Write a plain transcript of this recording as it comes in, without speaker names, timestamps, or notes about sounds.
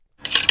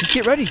Guys,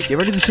 get ready. Get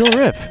ready to chill and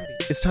riff.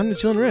 It's time to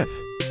chill and riff.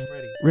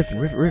 Ready. Riff. I'm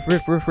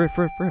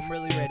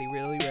really ready.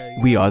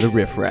 We are the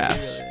Riff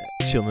Raffs.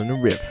 Chilling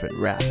and riff and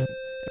rapping.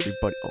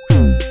 Everybody.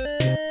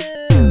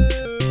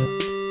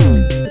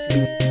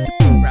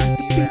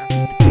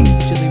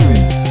 Chili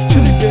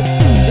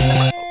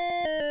riffs.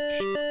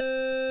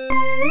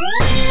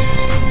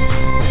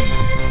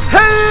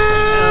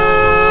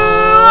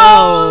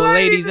 Hello,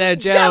 ladies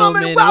and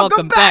gentlemen.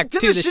 Welcome back to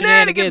the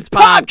Shenanigans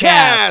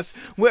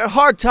Podcast, where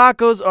hard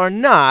tacos are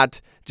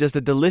not just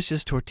a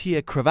delicious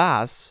tortilla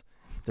crevasse.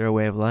 They're a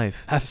way of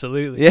life.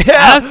 Absolutely. Yeah.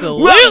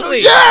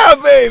 Absolutely. Yeah,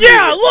 baby.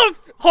 Yeah, I love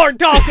hard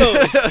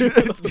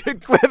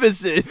tacos.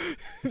 Crevices.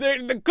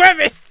 They're the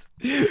crevice.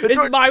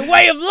 It's my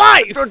way of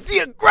life.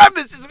 Tortilla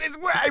crevices is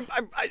where I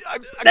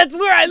That's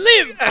where I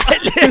live.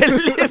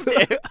 live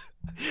there.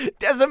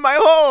 That's in my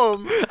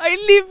home. I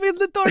live in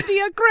the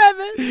tortilla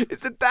crevice.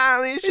 It's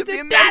Italian. Should be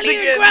Italian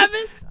Mexican.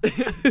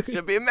 crevice.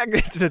 Should be Mexican.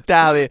 It's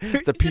Italian.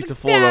 It's a pizza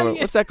full of Italian.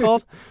 What's that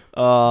called?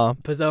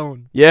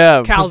 Pizzone.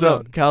 Yeah,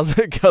 Calzone.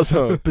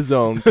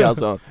 Calzone,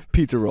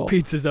 pizza roll.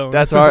 Pizza zone.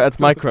 That's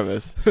my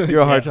crevice. You're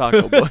a hard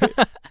taco boy.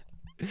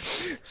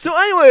 So,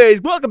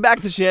 anyways, welcome back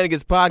to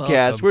Shenanigans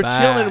Podcast. Welcome We're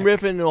back. chilling,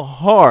 riffing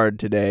hard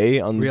today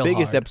on the Real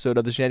biggest hard. episode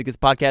of the Shenanigans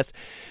Podcast.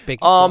 Big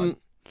fun.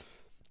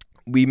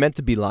 We meant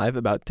to be live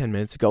about 10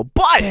 minutes ago,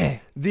 but Dang.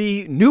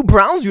 the new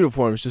Browns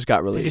uniforms just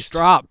got released. They just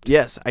dropped.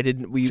 Yes, I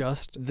didn't.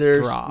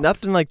 There's dropped.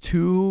 nothing like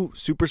too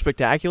super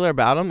spectacular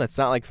about them. That's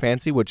not like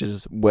fancy, which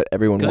is what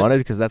everyone Good. wanted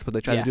because that's what they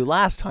tried Yeah. to do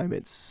last time.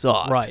 It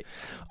sucked. Right.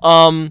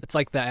 Um. It's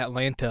like the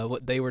Atlanta,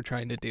 what they were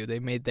trying to do. They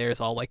made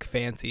theirs all like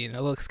fancy and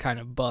it looks kind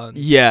of bun.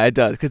 Yeah, it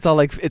does. It's all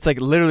like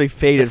literally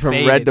faded from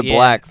red to faded,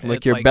 black. yeah. From like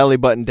It's your like- belly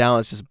button down,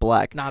 it's just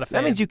black. Not a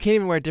fan. That means you can't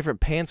even wear different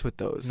pants with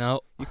those.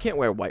 No, You can't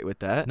wear white with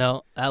that.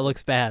 no, that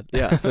looks bad.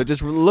 Yeah, so it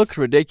just looks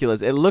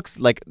ridiculous. It looks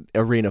like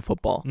arena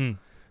football, Mm.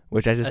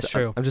 which That's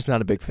true. I'm just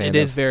not a big fan It of.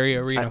 is very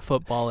arena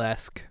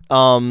football-esque.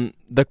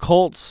 The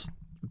Colts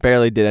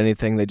barely did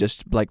anything. They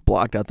just like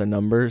blocked out their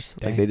numbers.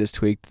 Like Dang. they just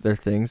tweaked their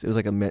things. It was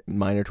like a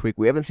minor tweak.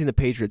 We haven't seen the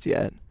Patriots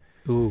yet.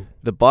 Ooh.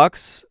 The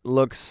Bucks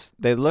look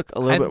a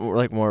little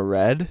bit more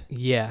red.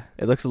 Yeah.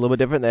 It looks a little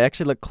bit different. They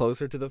actually look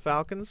closer to the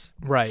Falcons.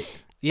 Right.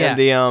 Yeah. And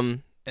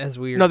the That's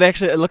weird. no,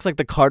 it looks like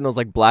the Cardinals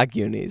like black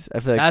unis. I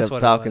feel like That's the what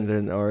it Falcons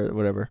was. or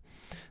whatever.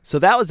 So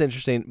that was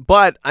interesting.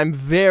 But I'm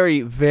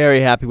very,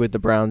 very happy with the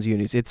Browns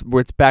unis. It's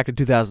back in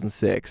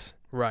 2006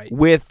 Right.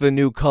 with the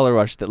new color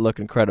rush that look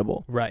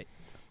incredible. Right.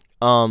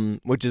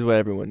 Which is what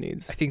everyone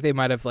needs. I think they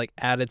might have like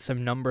added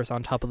some numbers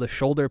on top of the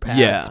shoulder pads.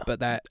 Yeah. But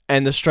that.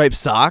 And the striped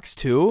socks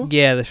too.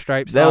 Yeah, the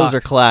stripes. Those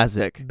are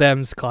classic.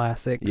 Them's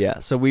classics. Yeah.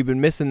 So we've been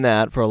missing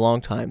that for a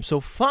long time. So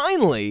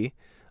finally,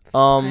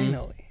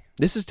 Finally.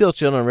 this is still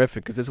chilling and riffing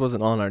because this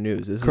wasn't on our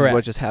news. This is Correct.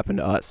 what just happened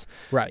to us.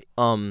 Right.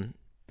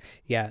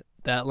 Yeah.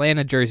 The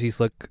Atlanta jerseys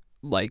look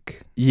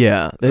like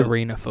Yeah.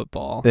 arena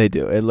football. They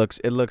do. It looks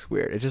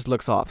weird. It just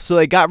looks off. So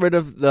they got rid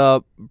of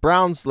the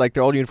Browns. Like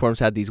their old uniforms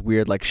had these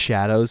weird like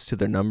shadows to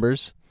their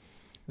numbers.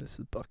 This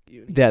is Buck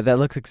unis. Yeah, that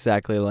looks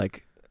exactly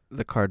like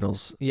the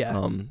Cardinals.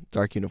 Yeah.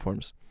 Dark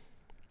uniforms.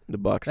 The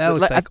Bucks. That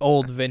looks I- like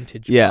old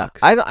vintage Yeah,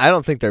 Bucks. I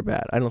don't think they're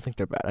bad. I think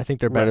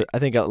they're better. Right. I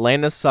think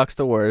Atlanta sucks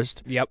the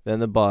worst. Yep. Then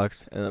the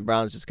Bucks and the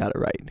Browns just got it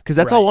right because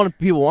that's all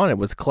people wanted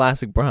was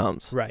classic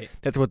Browns. Right.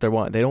 That's what they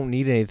want. They don't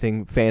need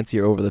anything fancy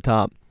or over the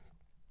top.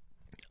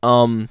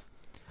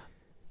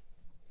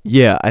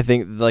 Yeah, I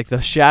think like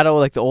the shadow,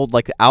 like the old,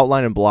 like the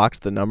outline and blocks,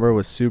 the number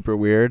was super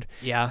weird,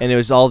 Yeah. and it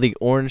was all the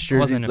orange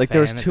jerseys. Wasn't a Like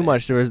there was fan of too it.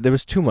 much. There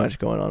was too much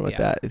going on with Yeah.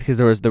 that because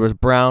there was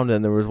brown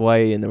and there was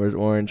white and there was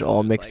orange all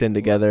It was mixed like, in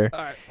together, all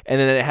right. and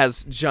then it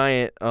has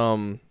giant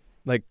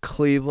like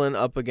Cleveland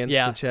up against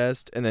Yeah. the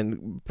chest, and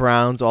then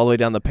Browns all the way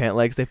down the pant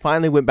legs. They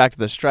finally went back to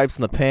the stripes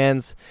on the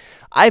pants.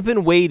 I've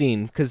been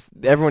waiting because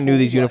everyone knew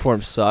these What?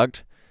 uniforms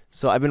sucked,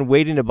 so I've been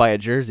waiting to buy a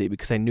jersey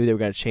because I knew they were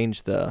going to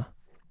change the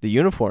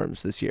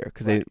uniforms this year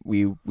because Right.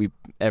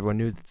 everyone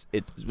knew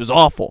it was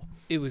awful.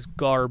 It was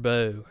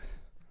Garbo.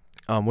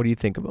 What do you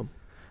think of them?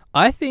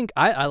 I think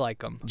I like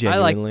them.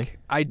 Genuinely?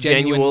 I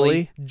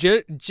genuinely.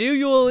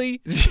 Genuinely.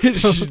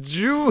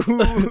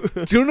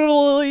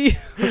 Genuinely.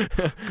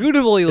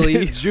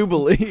 Goodably.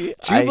 Jubilee.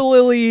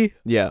 Jubilee.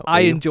 Yeah. I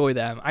enjoy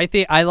them. I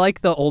think I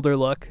like the older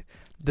look.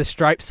 The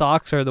striped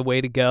socks are the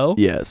way to go.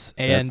 Yes.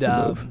 And that's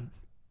the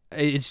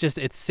move.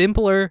 it's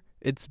simpler.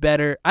 It's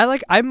better.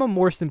 I'm a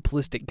more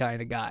simplistic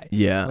kind of guy.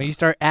 Yeah. When you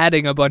start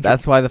adding a bunch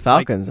That's of why the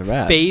Falcons are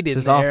rad. fade It's in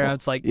just there, awful.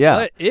 it's like, Yeah.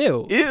 what?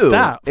 Ew. Ew.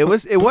 Stop. It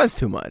was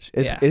too much.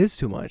 Yeah. It is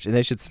too much, and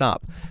they should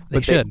stop. They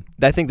But should.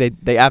 I think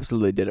they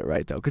absolutely did it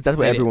right though, because that's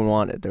what They did. everyone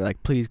wanted. They're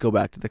like, please go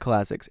back to the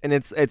classics, and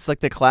it's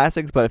like the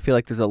classics, but I feel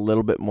like there's a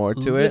little bit more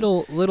to it.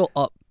 Little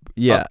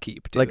Yeah,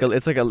 upkeep to like it.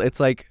 it's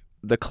like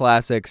the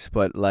classics,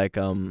 but like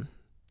an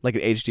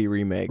HD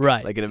remake,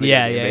 Right. Like in a video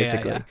Yeah, game, yeah, yeah,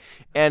 basically. yeah.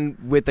 And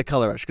with the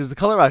color rush, because the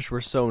color rush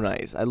were so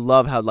nice. I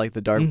love how like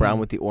the dark brown Mhm.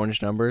 with the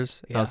orange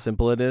numbers, Yeah. how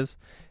simple it is.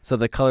 So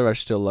the color rush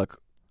still look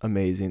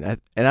amazing. And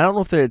I don't know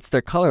if it's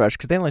their color rush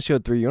because they only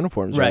showed 3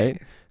 uniforms, right?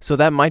 So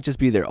that might just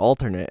be their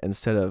alternate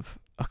instead of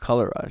a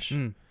color rush.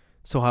 Mm.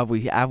 So have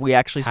we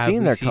actually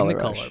seen their color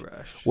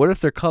rush? What if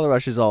their color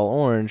rush is all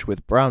orange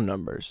with brown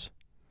numbers?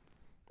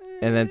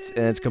 And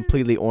it's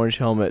completely orange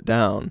helmet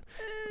down.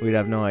 We'd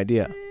have no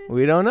idea.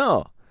 We don't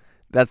know.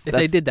 If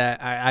they did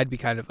that, I'd be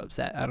kind of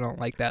upset. I don't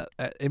like that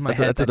in my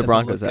head. That's what the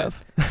Broncos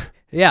have.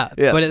 Yeah,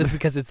 but it's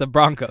because it's the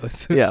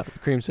Broncos. Yeah,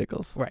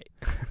 creamsicles. Right.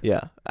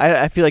 Yeah,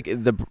 I feel like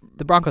the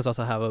Broncos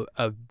also have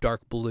a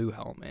dark blue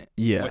helmet.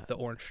 Yeah. With the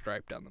orange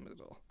stripe down the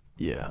middle.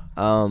 Yeah.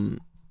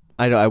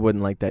 I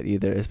wouldn't like that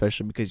either,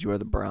 especially because you are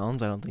the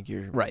Browns. I don't think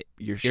you're right.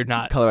 You're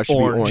not color rush should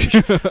orange.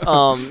 be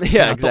orange.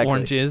 Yeah, exactly. The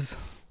orange is.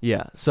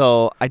 Yeah,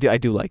 so I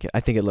do like it. I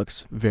think it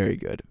looks very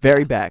good,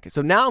 very back.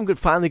 So now I'm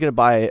finally gonna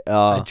buy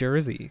a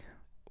jersey.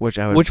 Which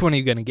one are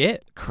you gonna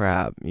get?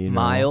 Crap,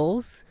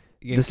 Miles.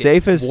 The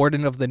safest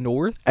Warden of the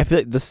North. I feel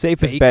like the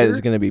safest bet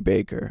is gonna be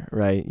Baker,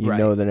 right? You right.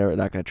 know they're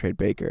not gonna trade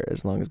Baker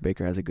as long as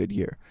Baker has a good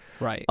year.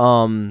 Right.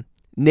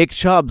 Nick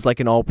Chubb's like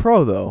an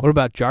All-Pro though. What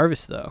about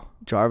Jarvis though?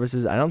 I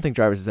don't think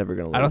Jarvis is ever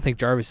gonna leave. I don't think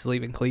Jarvis is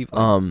leaving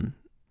Cleveland.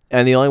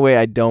 And the only way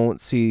I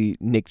don't see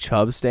Nick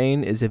Chubb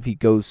staying is if he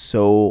goes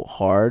so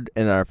hard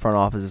and our front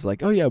office is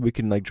like, oh yeah, we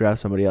can like draft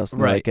somebody else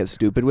and like get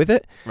stupid with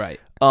it. Right.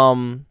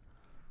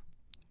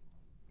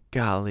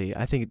 Golly,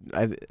 I think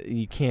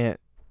you can't.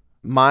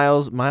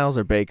 Miles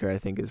or Baker, I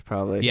think is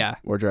probably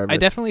or Jarvis. I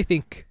definitely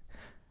think.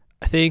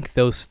 I think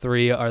those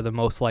three are the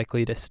most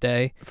likely to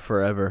stay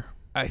forever.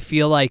 I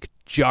feel like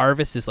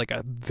Jarvis is like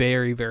a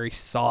very, very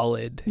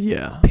solid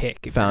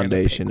pick.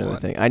 Foundation of a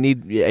thing. I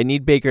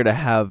need Baker to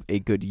have a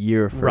good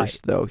year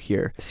first, though.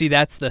 Here, see,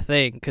 that's the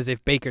thing. Because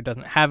if Baker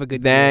doesn't have a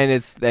good year,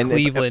 then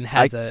Cleveland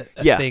has a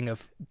thing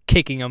of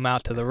kicking him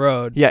out to the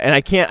road. Yeah, and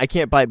I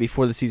can't buy it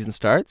before the season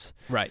starts.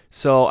 Right.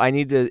 So I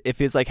need to. If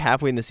it's like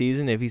halfway in the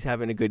season, if he's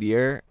having a good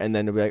year, and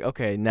then it'll be like,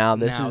 okay, now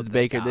this is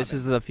Baker. This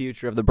is the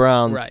future of the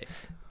Browns. Right.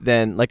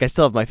 Then, like, I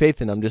still have my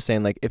faith in him. I'm just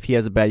saying, like, if he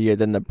has a bad year,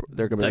 then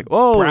they're gonna be like,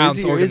 "Oh,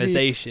 Browns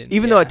organization."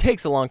 Even though it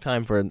takes a long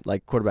time for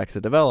like quarterbacks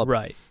to develop,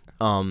 right?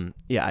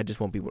 I just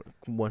won't be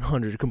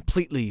 100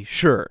 completely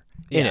sure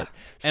in it.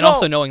 And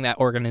also knowing that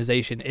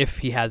organization, if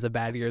he has a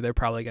bad year, they're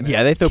probably gonna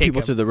they throw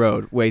people to the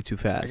road way too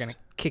fast. They're gonna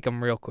kick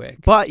him real quick.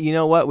 But you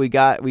know what? We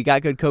got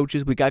good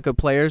coaches, we got good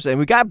players, and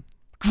we got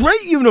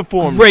great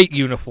uniforms. Great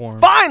uniform.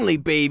 Finally,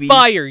 baby.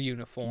 Fire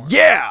uniform.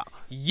 Yeah.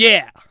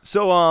 Yeah.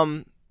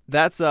 So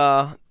that's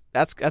what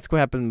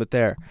happened with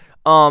there.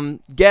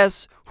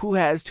 Guess who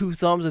has 2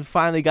 thumbs and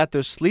finally got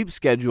their sleep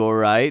schedule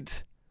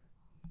right?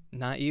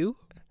 Not you?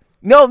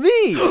 No, me.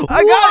 I got it.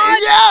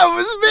 Yeah, it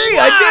was me.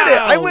 Wow. I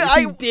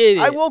did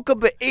it. I woke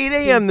up at 8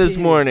 a.m. this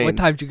morning. What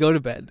time did you go to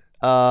bed?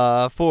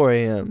 4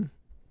 a.m.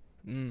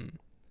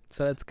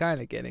 So it's kind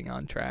of getting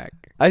on track.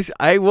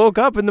 I woke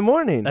up in the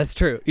morning. That's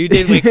true. You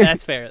did wake.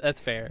 That's fair.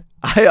 That's fair.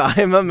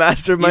 I'm a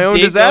master of my own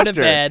disaster. You did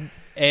go to bed.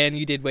 And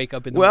you did wake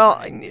up in the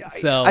morning.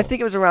 So I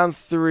think it was around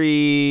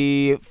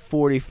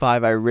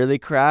 3:45 I really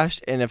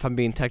crashed, and if I'm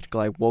being technical,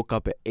 I woke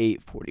up at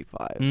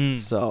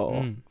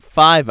 8:45.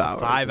 5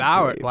 hours. 5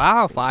 hours.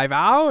 Wow, 5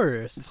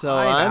 hours. So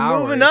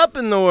I'm moving up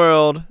in the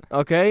world.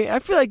 Okay, I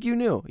feel like you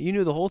knew. You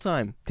knew the whole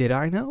time. Did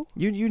I know?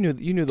 You knew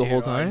the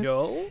whole time. I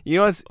know. You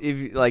know what's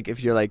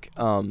if you're like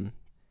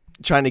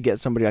trying to get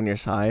somebody on your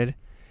side,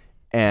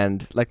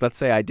 and like let's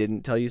say I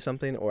didn't tell you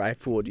something or I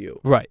fooled you.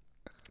 Right.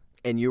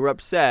 And you were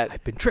upset.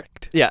 I've been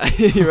tricked. Yeah,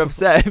 you're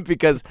upset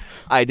because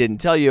I didn't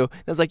tell you.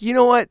 And it's like, you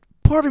know what?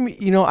 Part of me,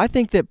 I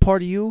think that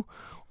part of you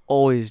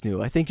always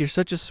knew. I think you're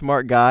such a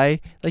smart guy.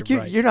 Like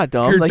you're not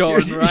dumb. You're like,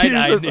 darn right.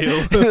 I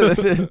knew.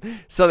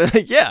 So they're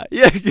like, yeah,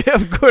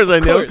 of course I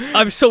knew.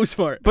 I'm so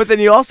smart. But then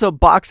you also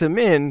box him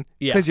in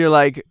because you're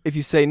like, if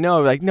you say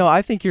no, like, no,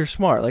 I think you're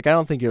smart. Like, I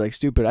don't think you're like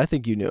stupid. I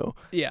think you knew.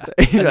 Yeah.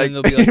 And then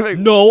they'll be like,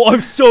 no,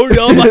 I'm so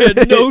dumb. I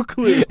had no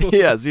clue.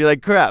 Yeah. So you're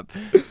like, crap.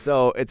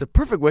 So it's a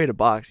perfect way to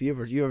box. You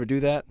ever do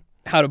that?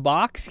 How to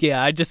box?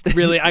 Yeah, I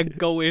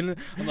go in.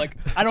 I'm like,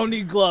 I don't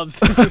need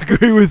gloves.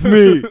 Agree with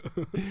me.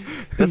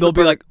 And they'll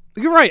be like,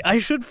 you're right. I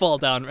should fall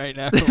down right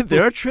now.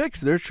 There are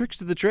tricks. There are tricks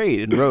to the trade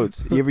in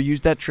roads. You ever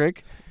use that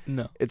trick?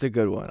 No. It's a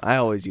good one. I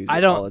always use it.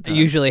 I all the time.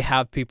 don't usually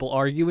have people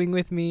arguing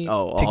with me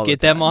to get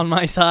the them on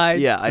my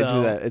side. Yeah, I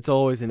do that. It's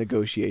always a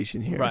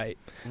negotiation here. Right.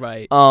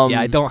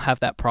 Yeah, I don't have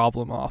that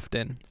problem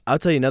often. I'll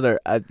tell you another.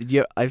 I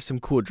have some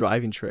cool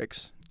driving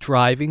tricks.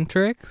 Driving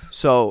tricks?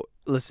 So,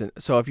 listen.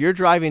 So, if you're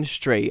driving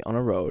straight on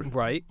a road.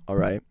 Right. All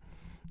right.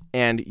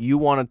 And you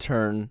want to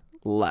turn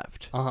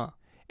left. Uh-huh.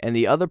 And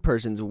the other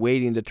person's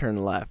waiting to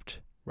turn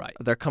left. Right.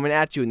 They're coming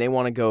at you and they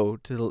want to go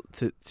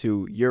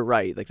to your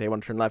right. Like they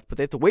want to turn left, but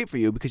they have to wait for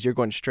you because you're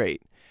going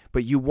straight.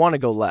 But you want to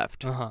go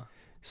left. Uh-huh.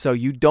 So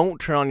you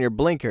don't turn on your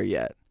blinker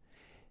yet.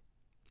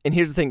 And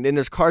here's the thing. Then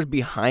there's cars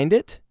behind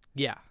it.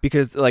 Yeah.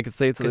 Because like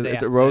it's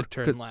a road.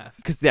 Turn left.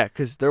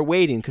 Because they're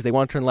waiting because they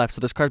want to turn left. So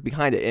there's cars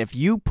behind it. And if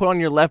you put on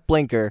your left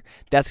blinker,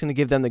 that's going to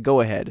give them the go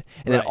ahead.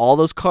 And then all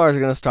those cars are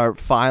going to start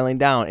filing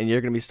down and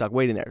you're going to be stuck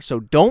waiting there. So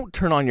don't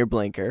turn on your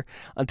blinker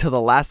until the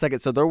last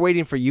second. So they're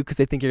waiting for you because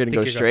they think you're going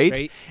to go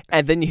straight.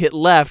 And then you hit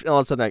left and all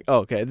of a sudden like,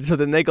 oh, okay. So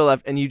then they go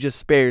left and you just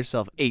spare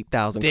yourself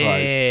 8,000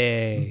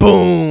 cars.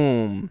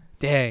 Boom.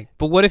 Dang.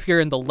 But what if you're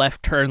in the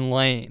left turn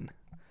lane?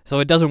 So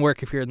it doesn't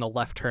work if you're in the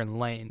left turn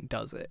lane,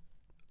 does it?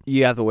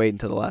 You have to wait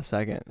until the last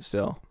second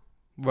still.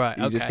 Right.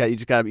 You just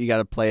got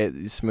to play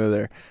it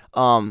smoother.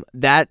 I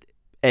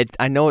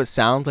know it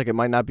sounds like it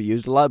might not be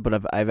used a lot,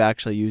 but I've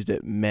actually used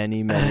it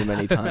many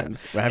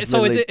times.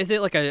 So is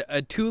it like a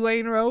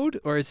 2-lane road,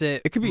 or is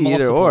it? It could be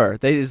multiple? either or.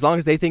 As long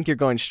as they think you're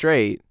going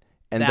straight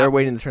and they're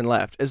waiting to turn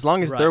left. As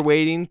long as they're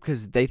waiting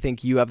because they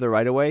think you have the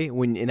right of way,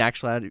 when in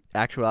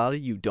actuality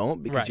you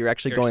don't, because you're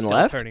actually going still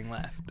left. Turning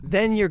left.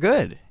 Then you're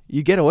good.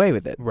 You get away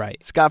with it.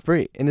 Right. Scot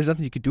free, and there's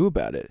nothing you could do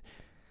about it.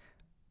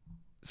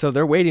 So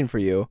they're waiting for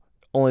you,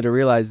 only to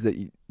realize that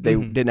they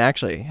didn't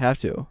actually have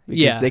to.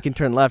 Because they can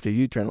turn left if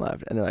you turn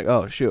left. And they're like,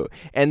 oh, shoot.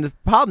 And the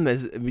problem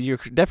is you're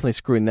definitely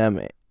screwing them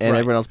and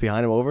everyone else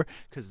behind them over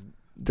because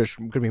there's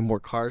going to be more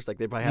cars. Like,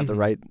 they probably have the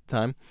right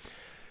time.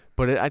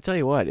 But I tell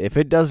you what, if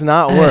it does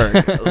not work,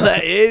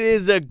 it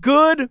is a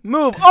good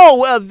move. Oh,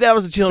 well, that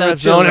was the Chilling Red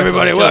Zone,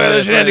 everybody. Welcome to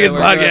the Shenanigans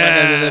Podcast.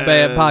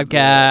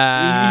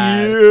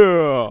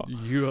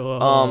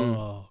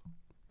 Yeah.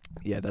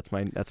 Yeah,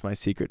 that's my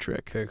secret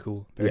trick. Very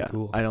cool. Very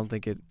cool. I don't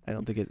think it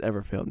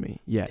ever failed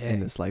me yet in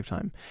this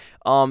lifetime.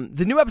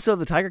 The new episode of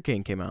The Tiger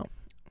King came out.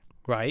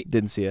 Right.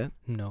 Didn't see it.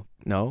 No.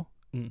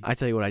 I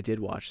tell you what I did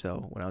watch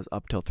though when I was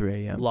up till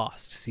 3 a.m.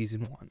 Lost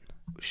season 1.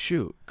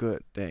 Shoot,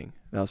 good. Dang,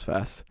 that was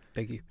fast.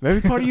 Thank you.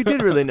 Maybe part of you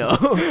did really know.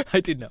 I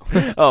did know.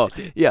 Oh,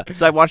 yeah.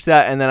 So I watched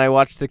that, and then I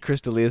watched the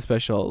Chris D'Elia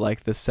special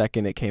like the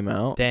second it came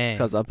out. Dang.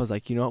 So I was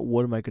like, you know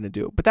what am I going to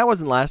do? But that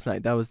wasn't last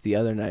night. That was the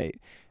other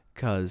night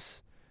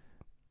because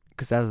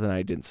that was the night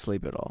I didn't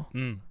sleep at all.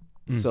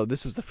 So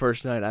this was the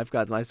first night I've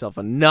got myself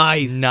a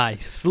nice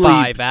sleep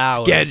 5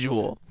 hours.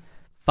 schedule.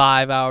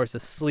 5 hours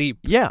of sleep.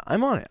 Yeah,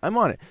 I'm on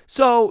it.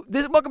 So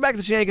welcome back to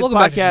the Shenanigans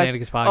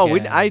Podcast. Oh,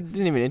 I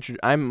didn't even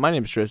introduce. My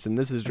name's Tristan.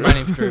 This is Drew. My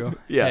name's Drew.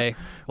 Yeah. Hey,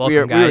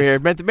 welcome, guys. We were here.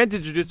 Meant to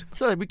introduce.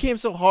 So we came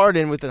so hard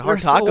in with the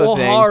hard taco so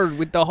thing. hard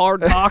with the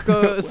hard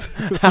tacos.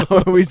 How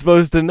are we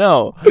supposed to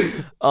know?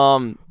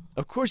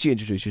 Of course you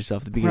introduce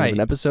yourself at the beginning of an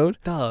episode.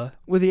 Duh.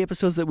 With the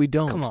episodes that we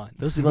don't. Come on.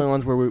 Those are the only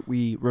ones where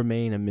we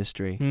remain a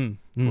mystery.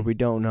 Where we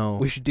don't know.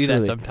 We should do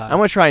that sometime. I'm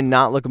going to try and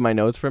not look at my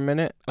notes for a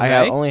minute. Okay.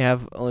 I don't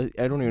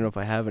even know if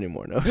I have any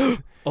more notes.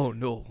 Oh,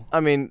 no. I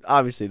mean,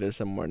 obviously there's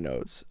some more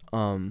notes.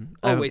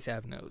 Always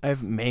have notes. I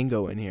have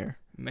mango in here.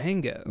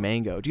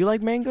 Mango. Do you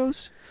like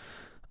mangoes?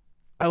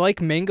 I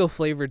like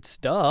mango-flavored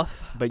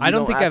stuff. But I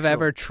don't think I've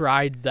ever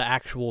tried the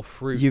actual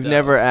fruit, You've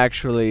never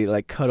actually,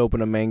 like, cut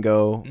open a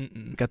mango,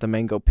 got the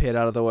mango pit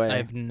out of the way?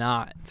 I've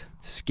not.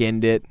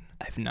 Skinned it?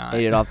 I've not.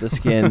 Ate it off the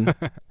skin?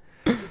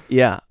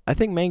 Yeah, I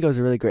think mangoes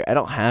are really great. I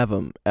don't have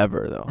them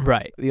ever, though.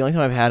 Right. The only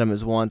time I've had them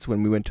is once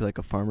when we went to, like,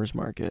 a farmer's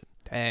market.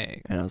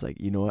 Dang. And I was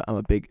like, you know what? I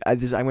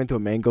went through a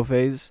mango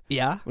phase.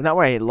 Yeah? Well, not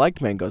where I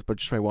liked mangoes, but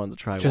just where I wanted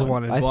to try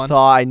one. I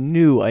thought I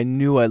knew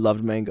I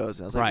loved mangoes.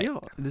 I was like,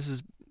 yo, this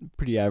is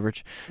pretty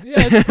average.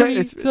 Yeah,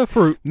 it's a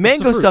fruit.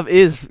 Mango stuff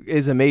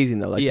is amazing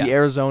though. Like the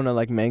Arizona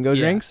mango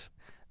drinks.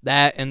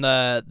 That and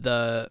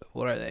the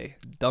what are they?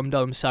 Dum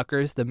Dum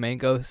suckers, the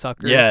mango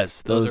suckers.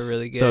 Yes, those are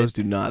really good. Those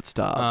do not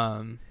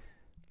stop.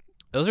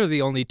 Those are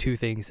the only two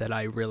things that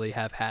I really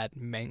have had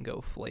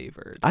mango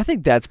flavored. I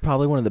think that's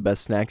probably one of the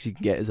best snacks you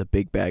can get is a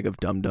big bag of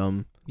Dum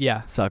Dum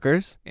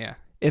suckers. Yeah.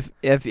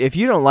 If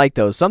you don't like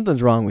those,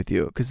 something's wrong with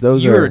you because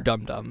those You're a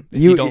dum dum.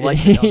 If you don't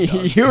like the dum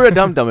dums. You're a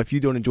dum dum if you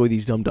don't enjoy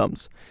these dum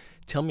dums.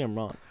 Tell me I'm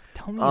wrong.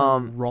 Tell me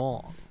I'm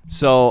wrong.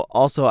 So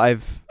also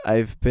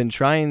I've been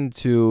trying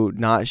to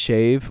not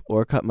shave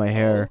or cut my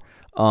hair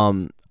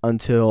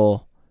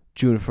until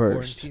June 1st.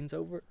 Quarantine's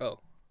over? Oh.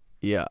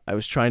 Yeah, I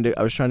was trying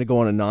to go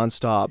on a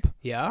nonstop.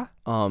 Yeah?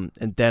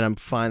 And then I'm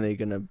finally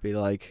going to be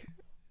like,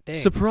 dang.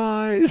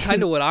 Surprise.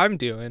 Kind of what I'm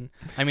doing.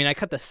 I mean, I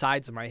cut the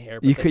sides of my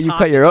hair, but you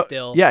cut your own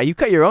still. Yeah, you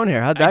cut your own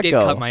hair. How'd that go? I did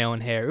cut my own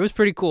hair. It was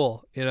pretty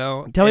cool, you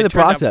know. Tell me the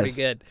process. Out pretty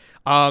good.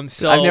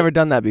 So I've never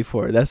done that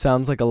before. That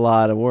sounds like a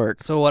lot of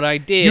work. So what I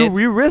did,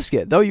 you risk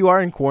it though. You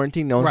are in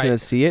quarantine. No one's gonna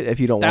see it if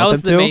you don't want them to. That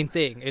was the main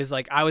thing. It was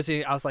like I was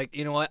like,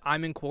 you know what?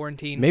 I'm in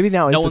quarantine. Maybe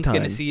now is the time. No one's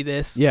gonna see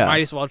this. Yeah.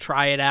 Might as well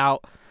try it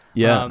out.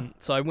 Yeah.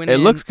 So I went. It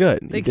looks good.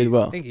 Thank you did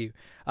well. Thank you.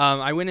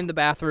 I went in the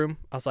bathroom.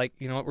 I was like,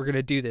 you know what? We're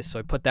gonna do this. So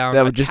I put down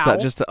a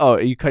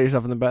towel. You cut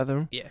yourself in the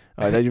bathroom? Yeah.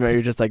 Oh, I thought you meant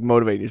you're just like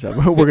motivating yourself.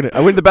 I went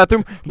in the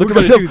bathroom. Looked at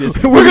myself.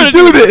 We're gonna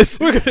do this.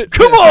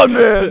 Come on,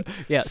 man.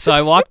 Yeah. So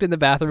I walked in the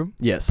bathroom.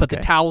 Yes. Put the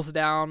towels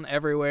down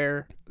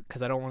everywhere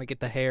because I don't want to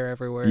get the hair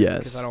everywhere. Yes.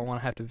 Because I don't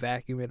want to have to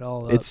vacuum it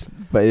all up.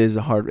 But it is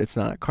it's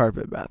not a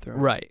carpet bathroom.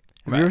 Right.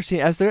 Have you ever seen?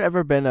 Has there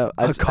ever been a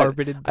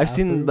carpeted bathroom? I've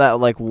seen that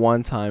like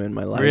one time in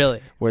my life.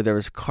 Really? Where there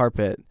was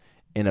carpet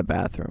in a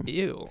bathroom.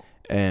 Ew.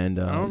 And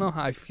I don't know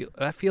how I feel.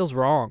 That feels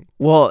wrong.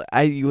 Well,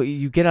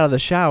 you get out of the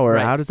shower.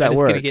 Right. How does that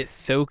work? It's gonna get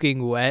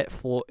soaking wet.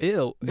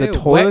 Ew. The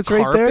toilet's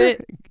wet right there.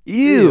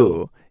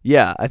 Ew.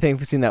 Yeah, I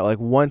think I've seen that like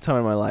one time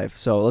in my life.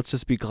 So let's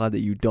just be glad that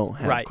you don't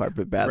have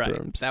carpet bathrooms.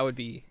 Right. That would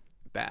be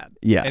bad.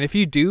 Yeah. And if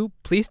you do,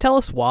 please tell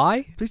us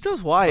why. Please tell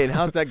us why and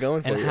how's that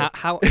going for you? And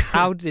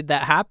how did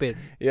that happen?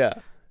 Yeah.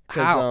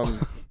 How?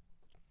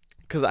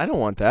 Because I don't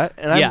want that,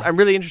 and I'm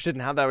really interested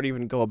in how that would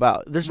even go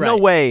about. There's no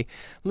way.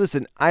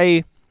 Listen,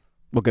 I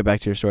we'll get back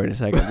to your story in a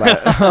second.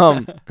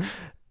 But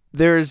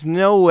there's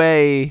no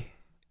way.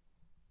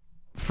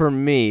 For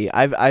me,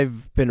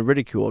 I've been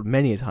ridiculed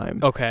many a time.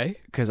 Okay.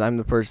 Because I'm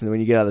the person that when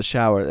you get out of the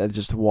shower, that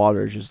just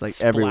water is just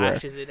like everywhere.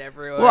 Splashes it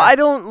everywhere. Well, I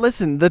don't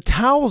listen. The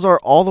towels are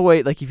all the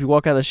way. Like if you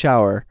walk out of the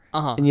shower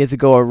and you have to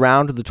go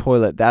around to the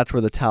toilet, that's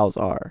where the towels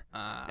are.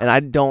 And I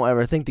don't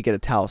ever think to get a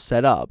towel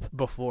set up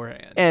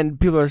beforehand. And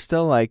people are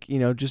still like,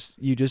 you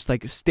just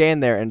like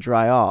stand there and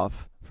dry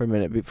off for a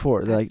minute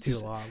before. They're like, too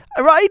long.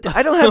 Right?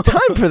 I don't have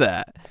time for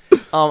that.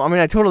 I mean,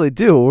 I totally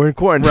do. We're in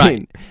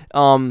quarantine.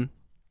 Right.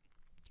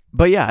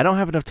 But yeah, I don't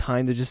have enough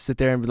time to just sit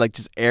there and like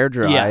just air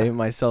dry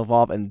myself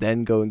off and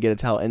then go and get a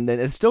towel. And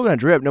then it's still going to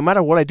drip. No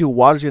matter what I do,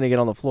 water's going to get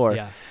on the floor.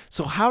 Yeah.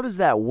 So how does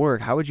that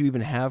work? How would you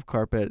even have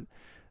carpet?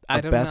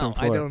 I don't know.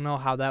 I don't know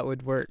how that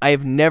would work. I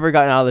have never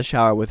gotten out of the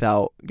shower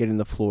without getting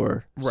the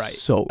floor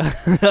soaked.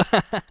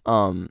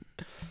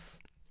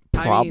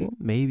 Problem?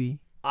 Maybe.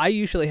 I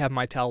usually have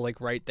my towel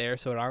like right there,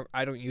 so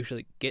I don't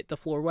usually get the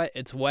floor wet.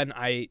 It's when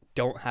I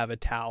don't have a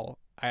towel.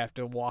 I have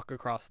to walk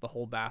across the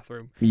whole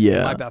bathroom.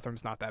 Yeah. My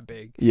bathroom's not that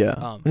big.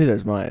 Yeah. Neither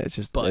is mine. It's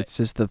just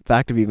the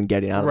fact of even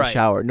getting out of the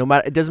shower.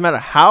 It doesn't matter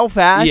how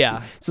fast.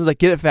 Yeah. Someone's like,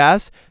 get it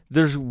fast.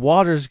 There's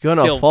water's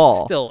gonna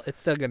fall.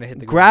 It's still gonna hit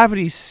the ground.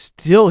 Gravity's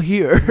still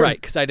here.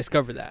 Right, because I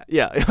discovered that.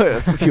 Yeah,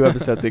 a few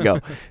episodes ago,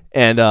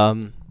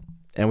 and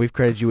we've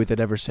credited you with it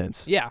ever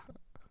since. Yeah,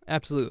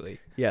 absolutely.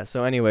 Yeah.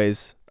 So,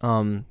 anyways,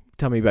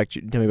 tell me about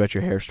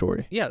your hair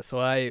story. Yeah. So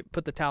I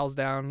put the towels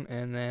down,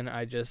 and then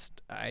I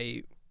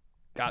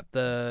got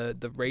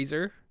the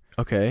razor.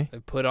 Okay. I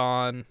put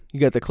on. You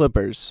got the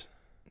clippers.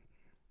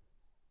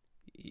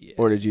 Yeah.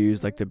 Or did you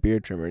use like the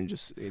beard trimmer and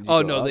just?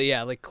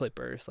 Like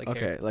clippers. Like okay,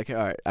 hair. like all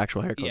right,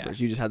 actual hair clippers.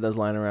 Yeah. You just had those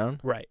lying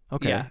around. Right.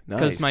 Okay. Yeah. Nice.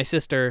 Because my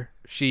sister,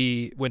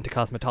 she went to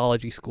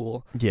cosmetology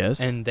school. Yes.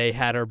 And they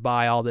had her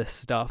buy all this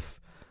stuff.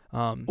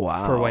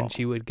 Wow. For when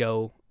she would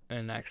go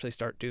and actually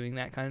start doing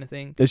that kind of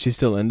thing. Is she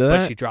still into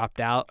that? But she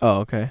dropped out. Oh,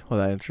 okay. Well,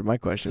 that answered my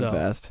question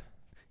fast.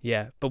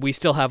 Yeah, but we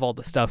still have all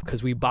the stuff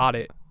because we bought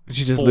it. Did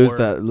she just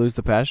lose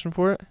the passion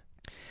for it?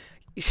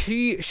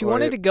 She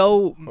wanted to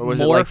go or was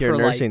more it like your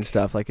for nursing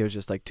stuff? Like it was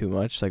just like too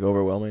much, like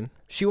overwhelming.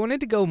 She wanted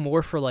to go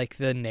more for like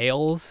the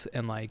nails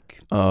and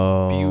like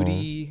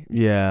beauty.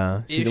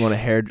 Yeah, she didn't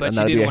want but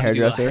not she be didn't a want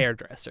hairdresser. to do a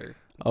hairdresser.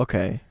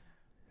 Okay.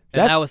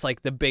 And that was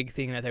like the big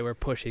thing that they were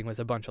pushing was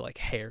a bunch of like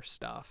hair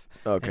stuff.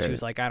 Okay. And she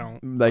was like, I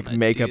don't like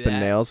makeup and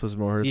nails was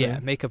more her thing. Yeah,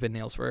 makeup and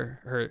nails were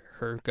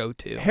her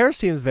go-to. Hair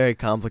seems very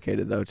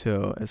complicated though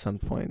too at some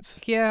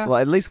points. Yeah. Well,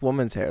 at least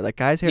women's hair. Like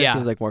guys' hair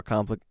seems like more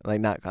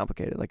not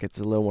complicated. Like it's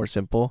a little more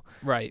simple.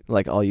 Right.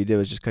 Like all you do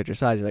is just cut your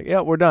sides. You're like,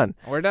 yeah, we're done.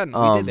 We're done.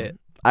 We did it.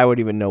 I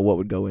wouldn't even know what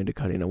would go into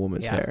cutting a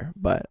woman's hair,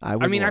 but I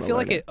feel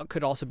like it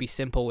could also be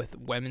simple with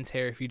women's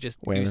hair if you just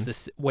use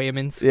this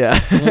women's.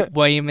 Yeah.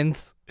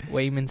 women's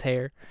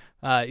hair.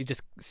 You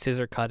just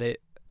scissor cut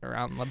it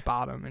around the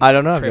bottom. And I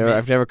don't know.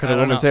 I've never cut a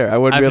woman's hair. I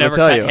wouldn't be able to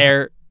tell you.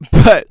 Hair,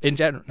 but in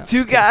general, no,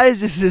 two guys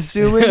just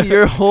assuming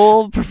your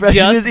whole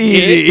profession is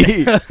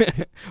easy.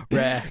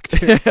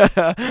 Wrecked.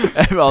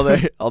 all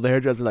the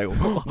hairdressers are like,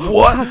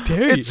 what?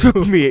 It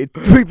took me.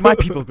 My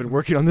people have been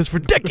working on this for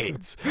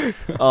decades.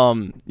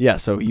 Yeah.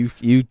 So you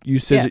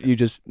scissored. You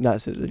just not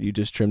scissored. You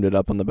just trimmed it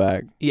up on the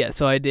back. Yeah.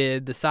 So I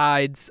did the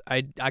sides.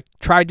 I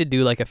tried to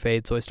do like a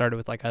fade. So I started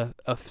with like a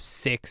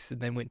 6,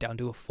 and then went down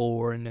to a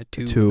 4 and a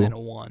 2. And then a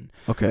 1.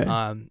 Okay.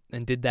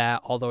 And did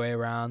that all the way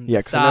around. Yeah,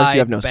 because I noticed you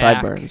have no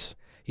sideburns.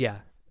 Yeah.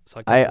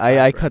 So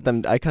I cut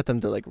them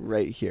to like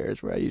right here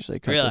is where I usually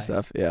cut the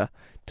stuff. Yeah.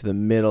 To the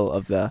middle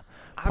of the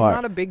part.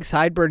 I'm not a big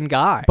sideburn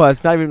guy. But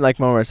it's not even like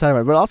more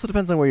sideburn. But it also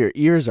depends on where your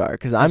ears are.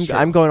 Because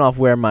I'm going off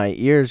where my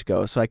ears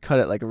go. So I cut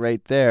it like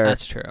right there.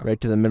 That's true. Right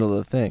to the middle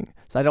of the thing.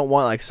 So I don't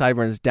want like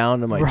sideburns down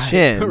to my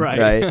chin.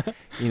 Right.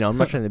 I'm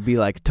not trying to be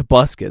like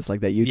Tobuscus,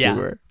 like that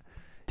YouTuber.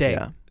 Dang.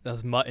 Yeah.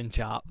 Those mutton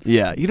chops.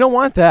 Yeah, you don't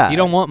want that. You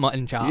don't want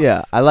mutton chops.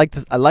 Yeah, I like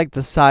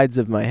the sides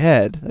of my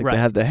head, like to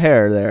have the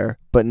hair there,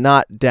 but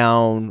not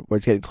down where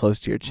it's getting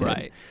close to your chin.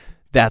 Right.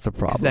 That's a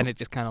problem. Because then it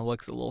just kind of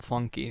looks a little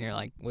funky, and you're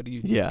like, "What are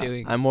you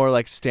doing?" I'm more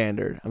like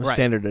standard. I'm a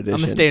standard edition.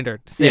 I'm a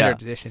standard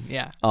edition.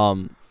 Yeah.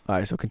 All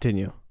right, so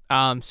continue.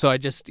 So I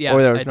just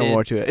Or there was no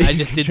more to it. I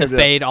just did the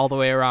fade all the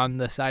way around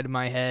the side of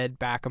my head,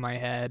 back of my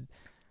head.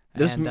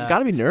 This got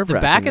to be nerve-wracking. The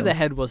back of the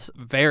head was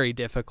very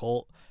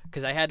difficult.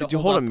 Because I had to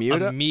hold a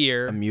mute up?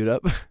 mirror. A mute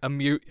up? A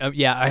mute.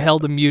 Yeah, I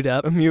held a mute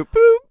up. A mute.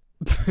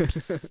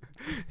 Boop.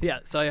 Yeah,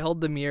 so I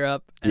held the mirror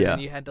up, and then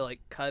you had to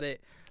like cut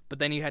it, but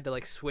then you had to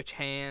like switch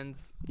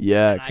hands.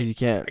 Yeah, because you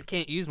can't. I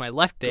can't use my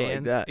left hand.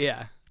 Like that.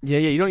 Yeah. Yeah.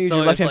 You don't use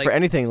your left hand for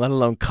anything, let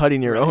alone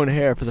cutting your own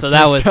hair for the first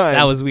time. So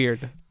that was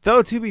weird.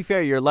 Though to be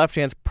fair, your left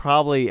hand's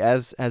probably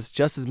has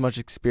just as much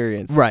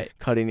experience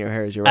cutting your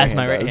hair as your right hand. As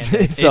my right does.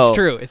 hand.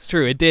 So, It's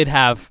true. It did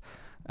have.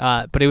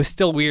 But it was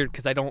still weird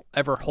because I don't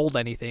ever hold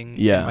anything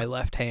in my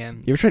left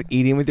hand. You ever tried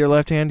eating with your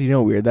left hand? Do you know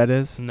how weird that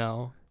is?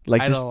 No.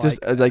 Like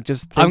just.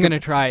 I'm gonna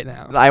try it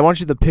now. I want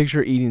you to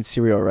picture eating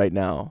cereal right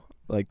now,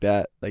 like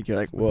that. Like you're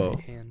like, whoa,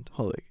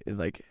 holy,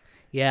 like.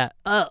 Yeah.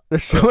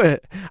 There's so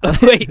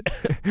Wait.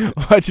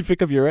 Why'd you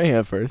pick up your right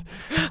hand first?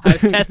 I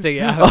was testing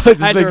it. Oh,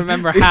 I had to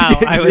remember how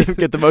I was.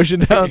 Get the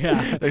motion down.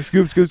 Yeah. Like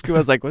scoop, scoop, scoop. I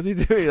was like, what's he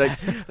doing? Like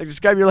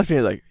describe your left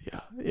hand. Like,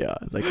 yeah.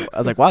 I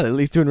was like, wow, at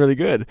least doing really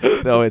good.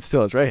 No, it's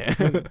still his right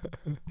hand.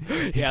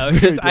 Yeah, it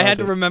was just, I had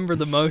to remember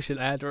the motion.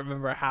 I had to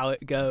remember how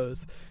it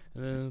goes.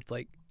 And then it's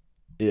like,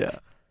 Yeah.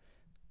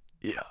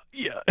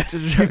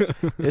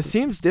 It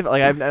seems different.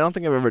 Like I don't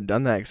think I've ever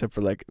done that except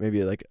for like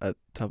maybe like a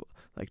top.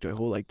 Like, do I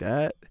hold like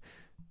that?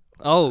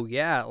 oh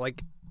yeah, like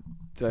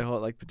Do I hold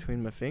it like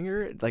between my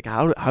finger? Like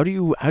how do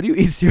you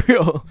eat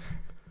cereal?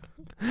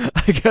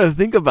 I gotta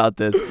think about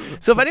this.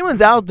 So if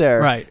anyone's out there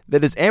right.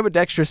 that is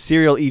ambidextrous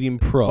cereal eating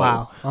pro,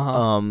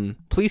 Wow.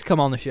 Please come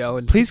on the show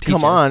and please teach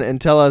come us. on and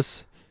tell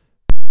us.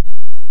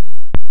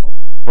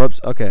 Whoops.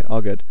 Okay,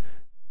 all good.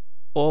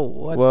 Oh,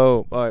 what?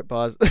 Whoa. All right,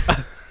 pause.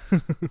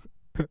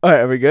 All right,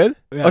 are we good?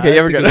 Yeah, okay, I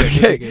yeah, we're think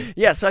good. we're Okay. good.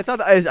 Yeah, so I thought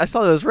I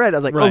saw that it was red. I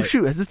was like, oh Right.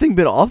 shoot, has this thing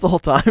been off the whole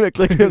time? I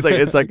clicked.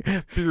 It's like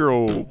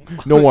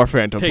no more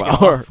phantom Take it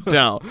power. off.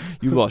 Down.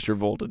 You lost your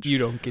voltage. You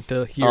don't get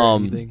to hear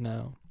anything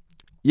now.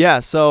 Yeah,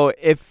 so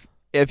if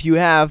you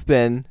have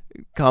been,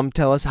 come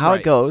tell us how it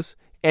Right. goes,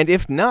 and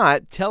if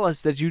not, tell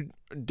us that you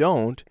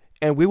don't,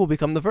 and we will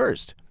become the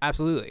first.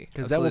 Absolutely.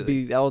 Because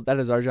that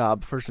is our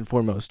job first and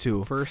foremost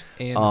too, first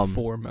and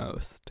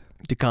foremost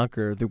to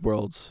conquer the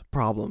world's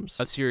problems.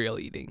 of cereal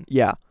eating.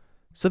 Yeah,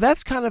 so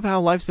that's kind of how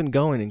life's been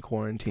going in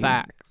quarantine.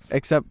 Facts.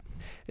 Except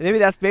maybe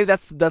that's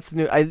the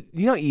new.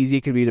 You know how easy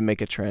it could be to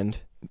make a trend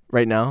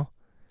right now.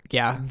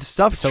 Yeah.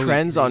 Stuff So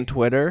trends easy. on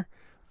Twitter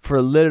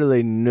for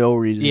literally no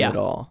reason Yeah. at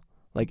all.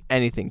 Like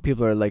anything.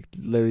 People are like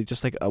literally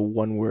just like a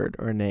one word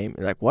or a name.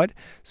 You're like, what?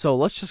 So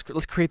let's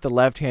create the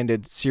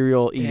left-handed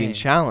cereal eating Dang.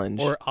 challenge.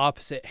 Or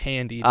opposite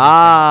hand eating.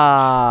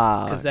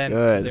 Because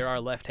Because there are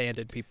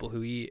left-handed people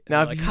who eat.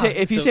 Now, and if they're you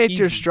like, say so it's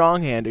your easy."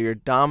 strong hand or your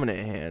dominant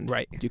hand,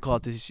 Right. do you call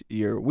it this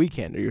your weak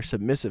hand or your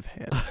submissive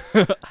hand?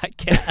 I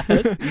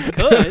guess you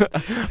could.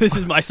 This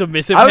is my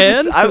submissive I would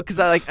hand.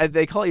 because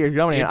they call it your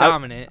dominant You're hand.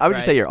 dominant. I would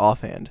just say right. your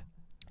offhand,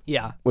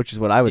 Yeah. which is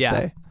what I would Yeah.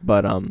 say.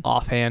 But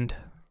Offhand.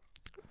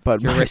 but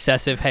Your my,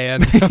 recessive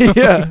hand.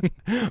 yeah,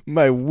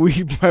 my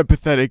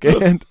pathetic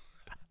hand,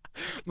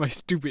 My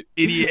stupid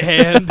idiot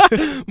hand.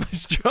 my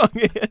strong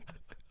hand,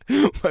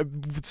 my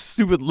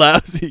stupid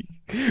lousy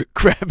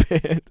crap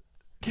hand,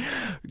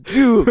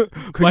 dude.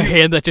 My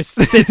hand that just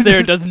sits there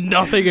and does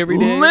nothing every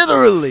day.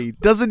 Literally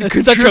doesn't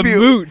It's such a contribute.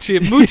 mooch.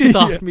 It mooches Yeah.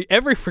 off me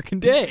every freaking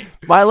day.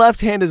 My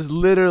left hand has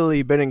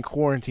literally been in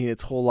quarantine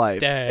its whole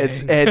life. Dang.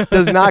 It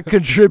does not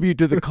contribute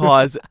to the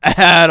cause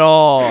at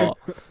all.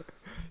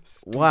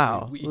 Stupid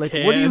Wow. weak Like,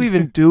 what are you hand.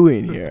 even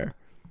doing here?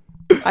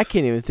 I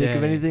can't even think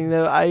of Dang. anything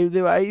that I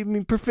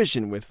even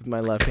proficient with my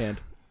left hand.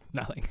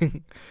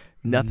 Nothing.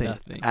 Nothing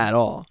at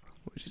all,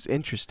 which is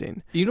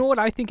interesting. You know what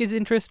I think is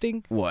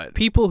interesting? What?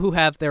 People who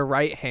have their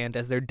right hand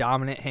as their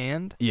dominant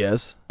hand,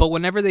 Yes. but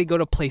whenever they go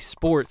to play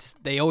sports,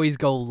 they always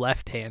go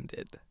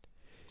left-handed.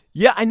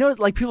 Yeah, I know.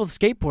 Like people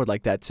skateboard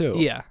like that too.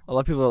 Yeah. A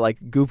lot of people are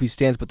like goofy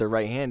stance, but they're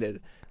right-handed.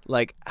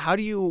 Like, how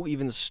do you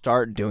even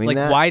start doing Like,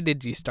 that? why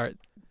did you start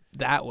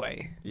that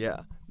way?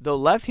 Yeah. The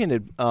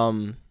left-handed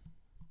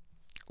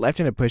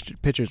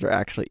pitchers are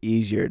actually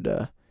easier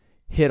to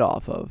hit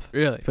off of.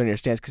 Really? Depending on your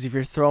stance, because if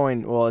you're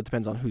throwing, well, it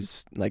depends on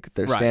who's like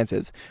their Right. stance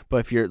is. But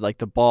if you're like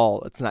the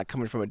ball, it's not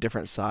coming from a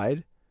different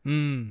side.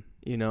 Mm.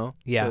 You know.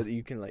 Yeah. So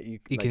you can you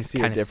You like, can see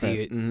it kinda see different.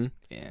 it. Mm-hmm.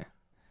 Yeah.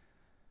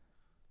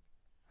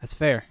 That's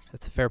fair.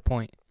 That's a fair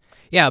point.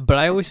 Yeah, but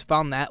I always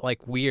found that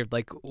like weird.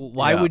 Like,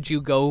 why Yeah. would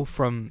you go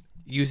from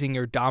using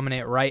your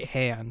dominant right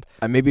hand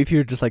Maybe if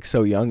you're just like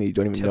so young that you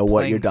don't even to know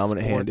what playing your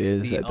dominant hand sports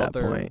is the at that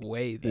other point?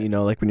 way then? You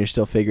know, like when you're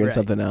still figuring Right.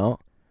 something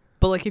out.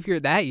 But like if you're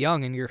that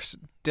young and you're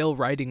still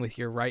writing with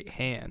your right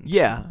hand,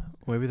 Yeah.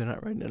 Maybe they're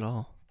not writing at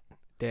all.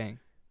 dang,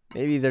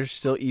 Maybe they're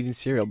still eating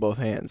cereal both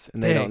hands,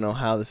 and they Dang. don't know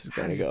how this is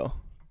going to go.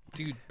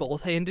 dude,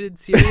 both-handed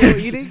cereal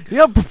eating. You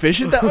know how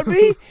proficient that would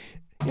be?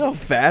 You know how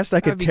fast I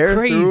could That'd be tear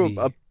crazy. through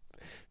a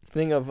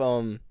thing of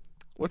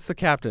what's the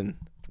captain?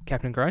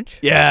 Captain Crunch.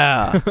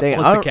 Yeah. Dang, I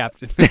What's the don't-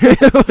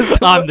 captain?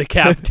 I'm the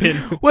captain.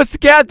 What's the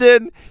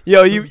captain?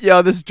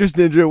 Yo, this is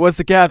Tristan and Drew. What's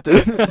the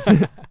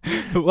captain?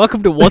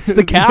 Welcome to What's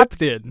the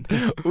Captain?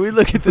 We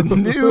look at the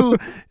new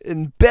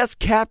and best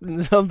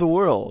captains of the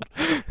world.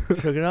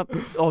 Took it up.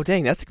 Oh,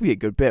 dang, that's gonna be a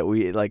good bit.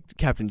 We like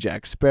Captain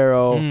Jack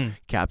Sparrow, Mm.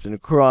 Captain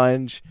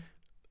Crunch.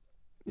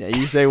 Yeah,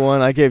 you say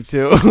one, I gave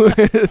two.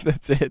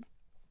 That's it.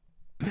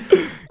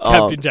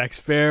 Captain Jack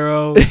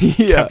Sparrow.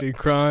 Yeah. Captain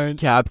Crunch.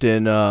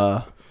 Captain.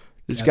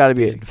 There's got to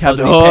be Captain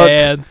Fuzzy Hook.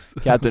 Pants.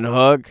 Captain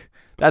Hook.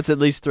 That's at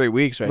least 3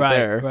 weeks right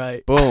there.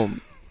 Right.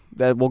 Boom.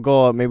 That will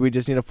go up. Maybe we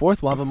just need a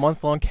fourth. We'll have a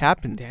month-long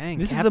captain. Dang.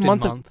 This Captain is the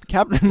month of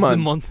Captain This is the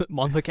month.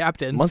 month of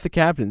captains. Month of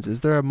captains.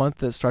 Is there a month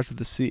that starts with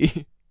a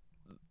C?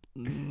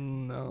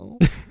 No.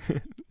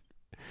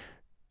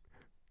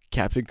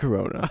 Captain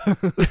Corona.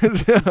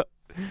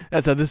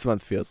 That's how this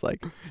month feels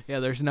like. Yeah,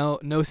 there's no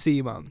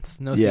C months.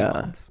 No Yeah, C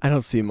months. I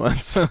don't see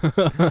months.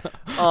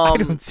 I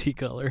don't see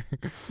color.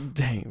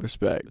 Dang,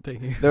 respect.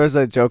 Thank you. There was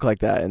a joke like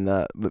that in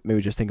the.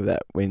 Maybe just think of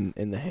that when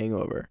in The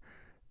Hangover.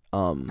 I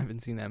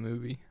haven't seen that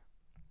movie.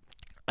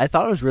 I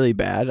thought it was really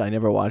bad. I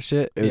never watched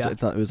it. It was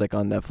Yeah. it was like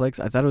on Netflix.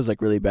 I thought it was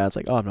like really bad. It's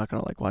like, oh, I'm not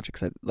gonna like watch it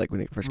because like when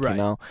it first came Right.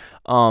 out.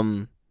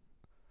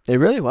 It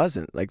really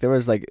wasn't. Like there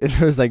was like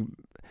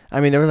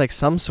I mean there was like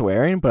some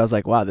swearing, but I was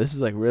like, wow, this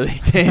is like really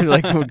tame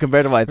like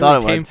compared to what I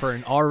thought it came was. for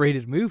an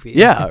R-rated movie.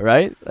 Yeah,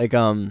 right. Like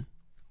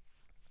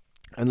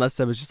unless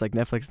that was just like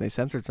Netflix and they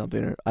censored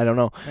something, or I don't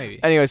know.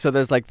 Maybe. Anyway, so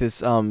there's like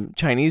this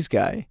Chinese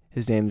guy.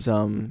 His name's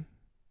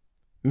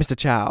Mr.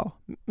 Chow.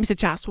 Mr.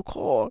 Chow so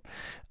cold.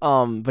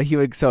 But he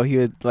would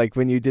like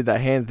when you did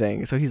that hand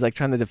thing, so he's like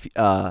trying to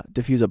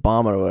defuse a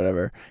bomb or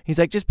whatever. He's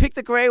like, just pick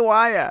the gray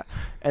wire.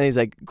 And he's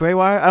like, gray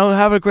wire? I don't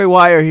have a gray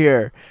wire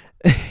here.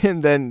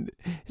 And then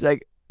he's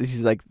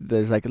like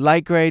there's like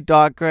light gray,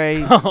 dark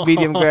gray,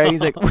 medium gray.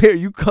 He's like, where are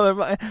you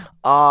colorblind?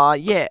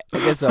 Yeah, I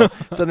guess so.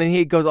 So then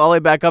he goes all the way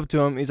back up to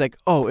him. He's like,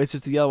 oh, it's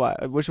just the yellow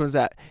wire. Which one's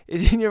that?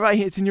 It's in your right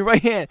hand. It's in your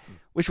right hand.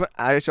 Which one?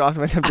 I should also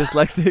mention I'm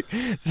dyslexic.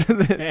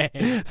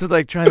 so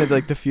like trying to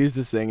like diffuse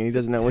this thing, and he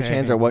doesn't know which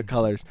hands are what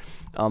colors.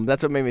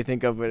 That's what made me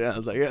think of it. I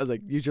was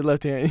like, use your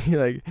left hand. And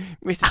you're like,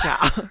 Mr.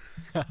 Chow.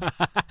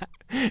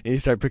 And you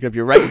start picking up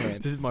your right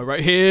hand. This is my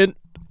right hand,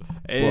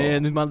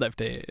 and this is my left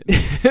hand.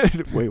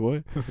 Wait,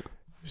 what?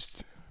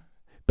 Just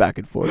back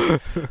and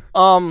forth.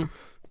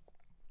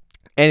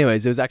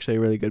 Anyways, it was actually a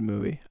really good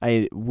movie.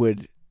 I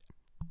would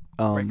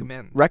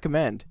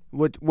recommend.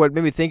 What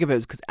made me think of it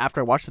is because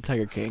after I watched The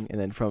Tiger King, and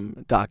then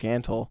from Doc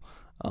Antle,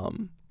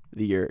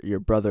 your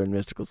brother in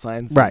mystical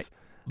sciences, Right.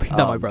 He's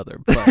not my brother,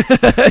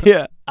 but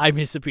yeah, I'm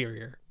his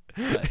superior.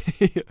 But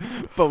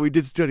but we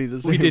did study the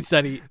same. we did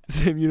study.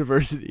 Same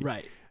university,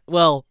 Right.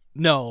 Well,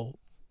 no.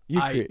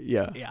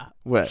 Yeah.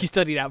 What? He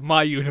studied at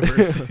my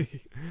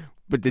university.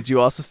 But did you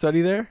also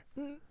study there?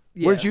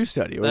 Yeah. Where did you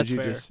study? Or That's did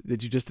you fair.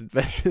 did you just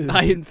invent it?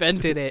 I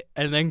invented it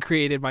and then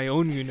created my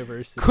own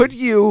university.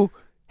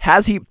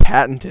 Has he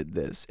patented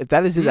this? If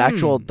that is his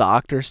actual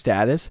doctor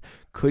status,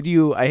 could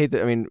you? I hate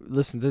that. I mean,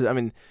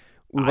 listen.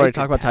 We've already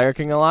talked about Tiger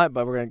King a lot,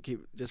 but we're gonna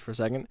keep just for a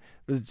second.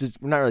 We're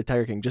not really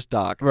Tiger King, just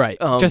Doc. Right.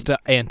 Just a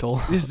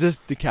Antle. It's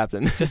just the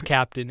captain. Just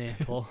Captain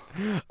Antle.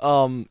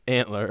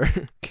 Antler.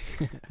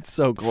 It's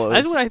so close.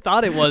 That's what I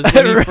thought it was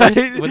when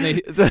Right? when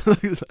they So it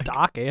looks like-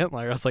 Doc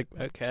Antler. I was like,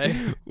 okay,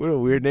 what a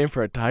weird name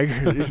for a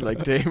tiger. He's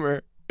like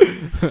tamer.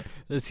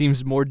 that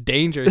seems more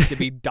dangerous to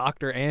be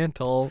Dr.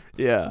 Antle.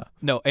 Yeah.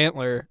 No,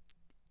 Antler.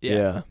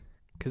 Yeah.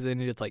 Because then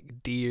it's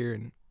like deer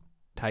and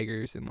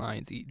tigers and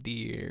lions eat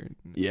deer.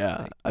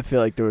 Yeah. I feel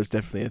like there was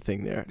definitely a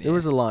thing there. Yeah. There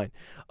was a line.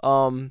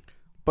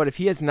 But if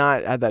he has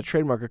not had that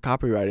trademark or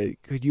copyrighted,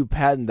 could you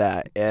patent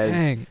that as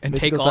Dang, and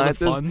take mystical all the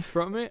sciences? funds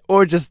from it?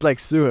 Or just like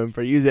sue him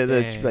for using it?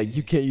 Then just be like, Dang.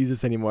 you can't use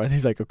this anymore. And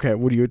he's like, okay,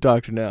 what are you, a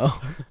doctor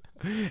now?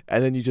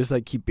 And then you just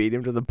like keep beating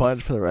him to the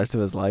punch for the rest of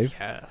his life.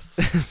 Yes.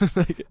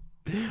 Like,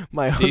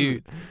 my own,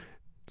 Dude.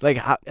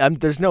 like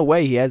there's no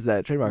way he has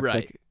that trademark. It's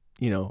Right.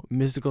 like,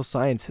 mystical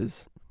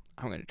sciences.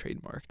 I'm going to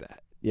trademark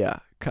that. Yeah,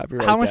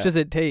 copyright. How much that. does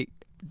it take?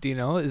 Do you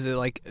know? Is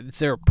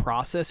there a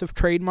process of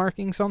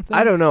trademarking something?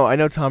 I don't know. I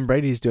know Tom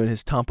Brady's doing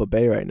his Tampa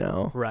Bay right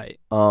now. Right.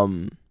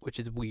 Which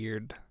is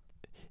weird.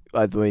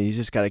 By the way, you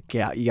just gotta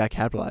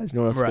capitalize.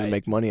 No one else is gonna Right.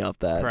 make money off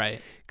that.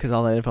 Right. Because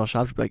all the NFL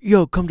shops will be like,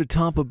 "Yo, come to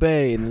Tampa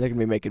Bay," and they're gonna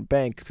be making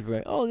bank. 'Cause people are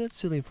like, "Oh, that's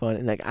silly fun."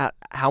 And like,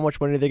 how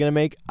much money are they gonna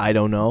make? I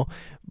don't know,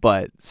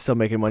 but still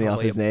making money off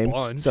Probably his a name.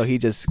 bunch. So he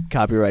just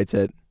copyrights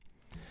it.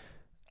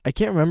 I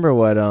can't remember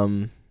what.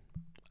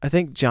 I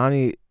think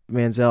Johnny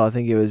Manziel. I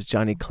think it was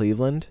Johnny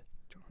Cleveland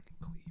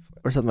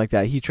or something like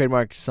that. He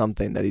trademarked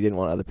something that he didn't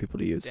want other people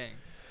to use.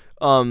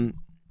 Dang.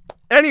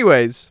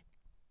 Anyways,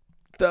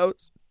 that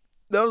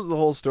was the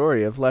whole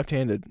story of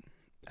Left-Handed.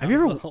 Have you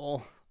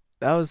ever?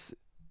 That was,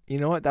 you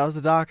know what? That was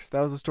the docs.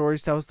 That was the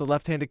stories. That was the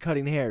left-handed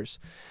cutting hairs.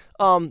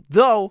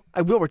 Though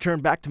I will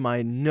return back to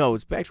my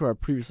notes, back to our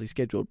previously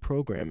scheduled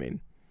programming.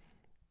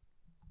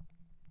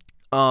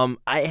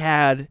 I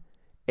had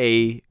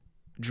a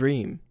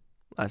dream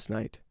last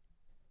night.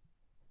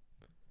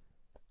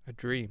 A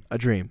dream. I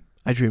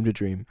dreamed a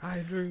dream. I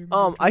dream.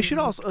 I should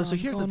also. So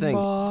here's the thing.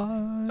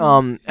 I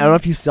don't know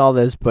if you saw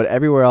this, but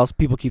everywhere else,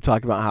 people keep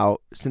talking about how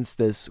since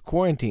this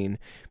quarantine,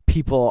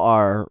 people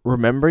are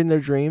remembering their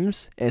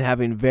dreams and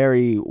having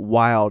very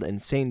wild,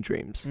 insane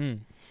dreams.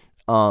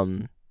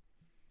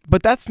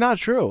 But that's not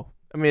true.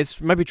 I mean,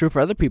 it might be true for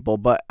other people,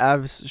 but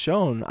as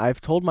shown,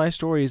 I've told my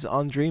stories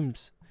on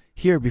dreams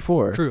here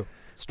before. True.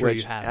 It's true. You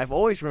Which have. I've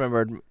always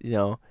remembered.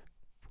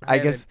 I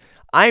guess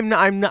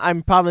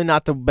I'm probably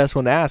not the best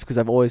one to ask because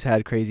I've always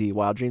had crazy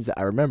wild dreams that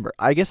I remember.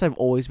 I guess I've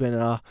always been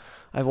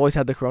I've always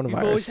had the coronavirus.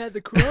 You've always had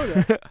the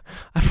corona.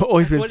 I've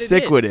always That's been what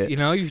sick with it. You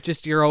know,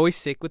 you're always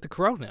sick with the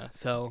corona.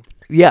 So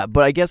Yeah,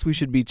 but I guess we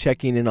should be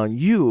checking in on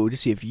you to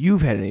see if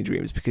you've had any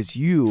dreams because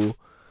you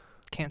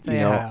can't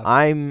say I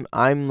have.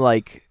 I'm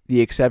like the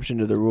exception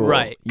to the rule.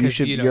 Right, You 'cause,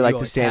 should. you know, You're you like the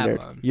always standard.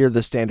 have 'em. You're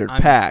the standard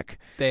I'm pack.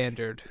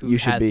 Standard who You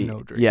should has be. no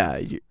dreams. Yeah.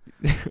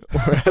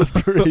 Or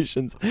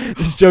aspirations.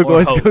 This joke Or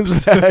always hopes.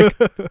 comes back.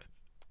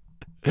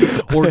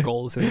 Or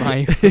goals in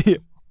life.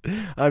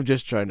 I'm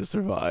just trying to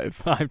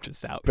survive. I'm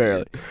just out.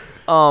 Barely.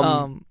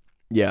 Here.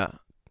 Yeah.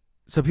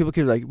 So people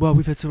could be like, well,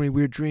 we've had so many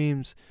weird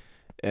dreams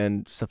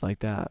and stuff like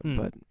that. Hmm.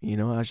 But, I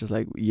was just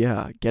like,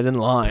 yeah, get in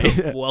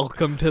line.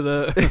 welcome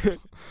to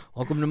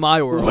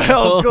my world.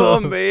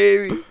 Welcome,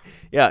 baby.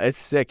 Yeah, it's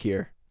sick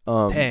here.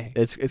 Dang.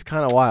 It's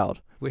kind of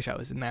wild. Wish I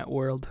was in that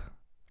world.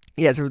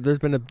 Yeah, so there's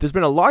been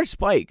a large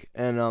spike,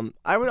 and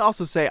I would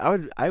also say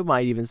I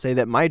might even say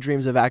that my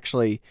dreams have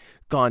actually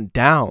gone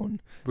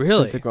down Really?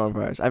 since the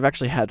coronavirus. I've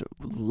actually had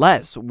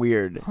less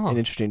weird and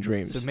interesting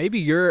dreams. So maybe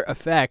your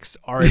effects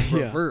are in Yeah.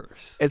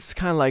 reverse. It's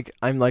kind of like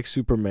I'm like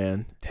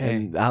Superman, Dang.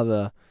 and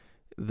how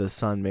the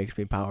sun makes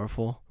me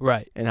powerful,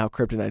 Right. and how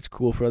kryptonite's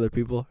cool for other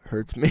people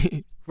hurts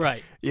me.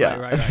 Right. Yeah,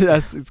 Right.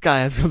 it's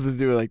gotta have something to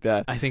do with like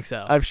that. I think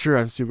so. I'm sure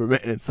I'm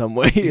Superman in some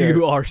way. Here.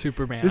 You are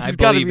Superman. This I has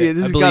got to believe be it.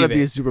 this I has got to believe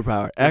be a it.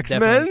 superpower. It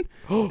X-Men.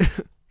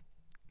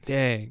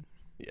 Dang.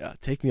 Yeah,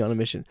 take me on a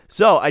mission.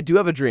 So I do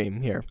have a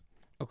dream here.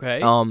 Okay.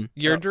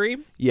 Your uh,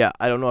 dream Yeah,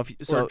 I don't know if you,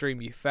 or so. a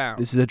dream you found?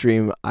 This is a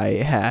dream I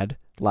had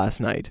last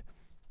night,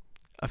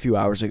 a few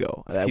hours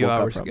ago. a few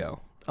hours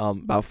ago.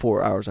 About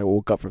 4 hours. I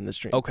woke up from this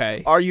dream.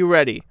 Okay. Are you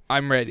ready?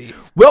 I'm ready.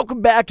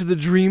 Welcome back to the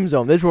Dream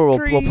Zone. This is where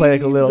we'll play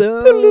like a little.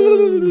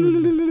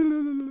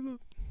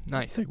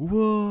 Nice. It's like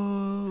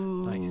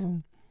whoa. Nice.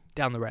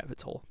 Down the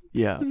rabbit's hole.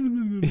 Yeah,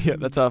 yeah.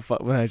 That's how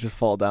when I just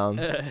fall down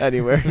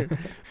anywhere.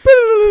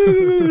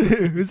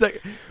 It's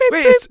like,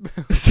 wait,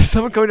 is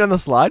someone coming down the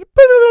slide?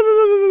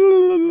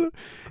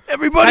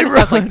 Everybody Kind of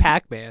run! sounds like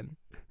Pac-Man.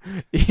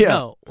 Yeah.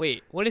 No,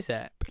 wait. What is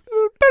that?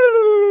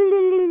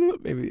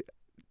 Maybe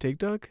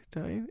TikTok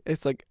dying.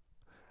 It's like,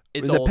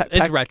 It's Is it old. Pa- It's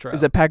Pac- retro.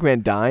 is it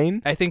Pac-Man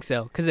dying? I think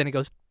so. Because then it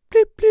goes.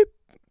 Bleep, bleep,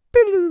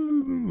 bleep,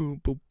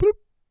 bloop, bloop, bleep,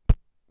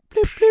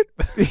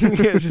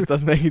 bleep. It just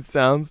doesn't make it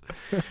sounds.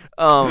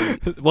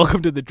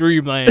 Welcome to the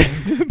dreamland.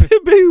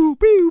 Boom, boom,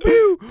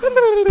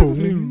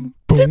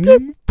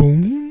 boom,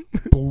 boom,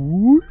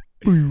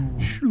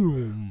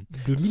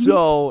 boom.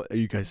 So, are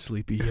you guys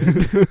sleepy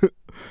yet?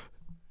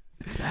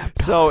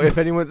 So if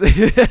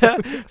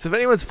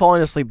anyone's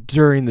falling asleep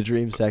during the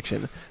dream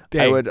section,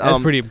 Dang, I would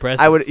that's pretty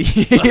impressive. I would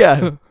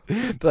yeah,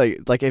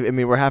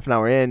 we're half an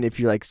hour in. If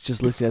you're like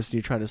just listening to us and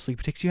you're trying to sleep,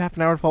 it takes you half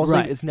an hour to fall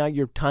asleep. Right. It's now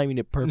you're timing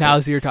it perfect.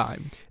 Now's your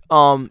time.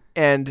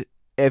 And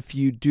if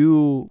you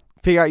do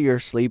figure out your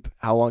sleep,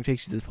 how long it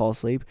takes you to fall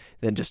asleep,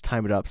 then just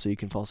time it up so you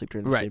can fall asleep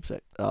during the Right. sleep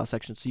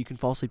section. So you can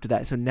fall asleep to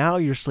that. So now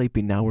you're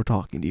sleeping. Now we're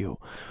talking to you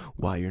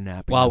while you're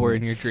napping. While we're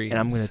in your dreams. and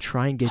I'm gonna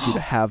try and get you to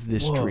have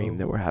this Whoa. dream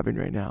that we're having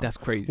right now. That's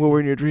crazy. While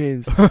we're in your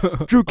dreams.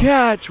 Drew,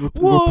 catch! We're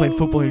playing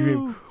football in your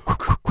dream.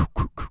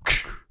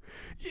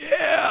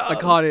 Yeah! I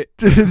caught it.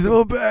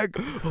 Throw it back.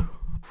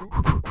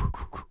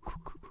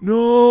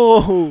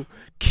 No!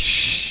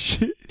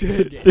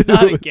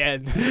 Not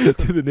again.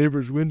 Through the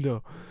neighbor's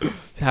window.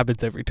 This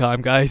happens every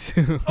time, guys.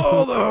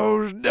 All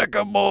those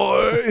Necker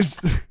boys.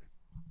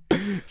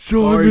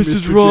 Sorry,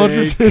 Mrs. Mr.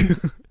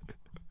 Rogerson.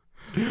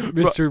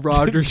 Mr.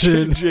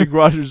 Rogerson. Jake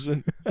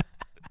Rogerson.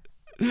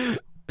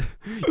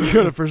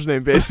 You're on a first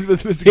name basis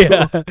with this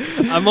girl. Yeah.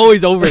 I'm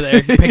always over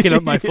there picking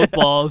up my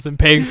footballs and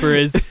paying for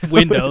his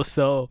windows,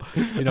 so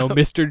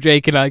Mr.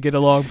 Jake and I get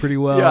along pretty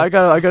well. Yeah, I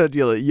got a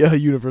deal at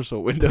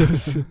Universal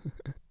Windows.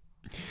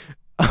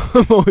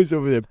 I'm always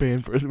over there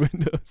paying for his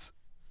windows.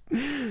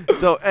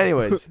 So,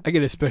 anyways. I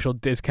get a special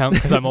discount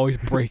because I'm always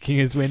breaking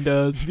his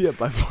windows. Yeah,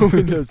 buy 4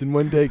 windows in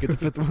one day, get the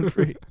 5th one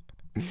free.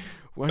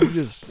 Why don't you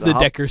just stop? The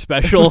Decker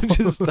special.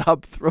 Just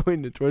stop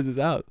throwing it towards his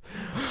house.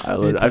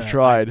 It's, I've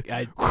tried.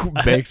 I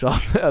Banks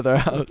off the other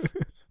house.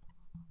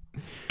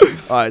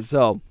 All right,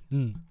 so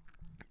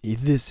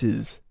this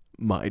is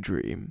my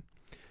dream.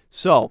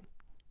 So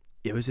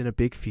it was in a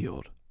big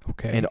field,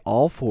 okay. and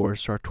all 4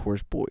 Star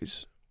Tours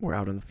boys were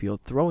out on the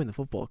field throwing the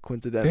football,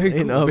 coincidentally Very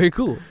cool. enough. Very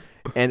cool.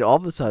 And all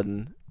of a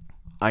sudden,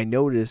 I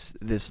noticed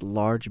this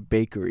large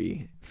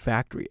bakery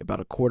factory about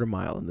a quarter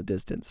mile in the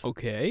distance.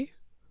 Okay.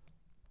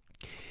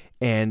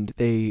 And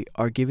they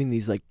are giving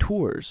these like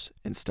tours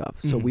and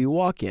stuff. So we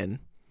walk in,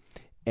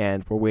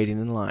 and we're waiting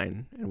in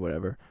line and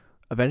whatever.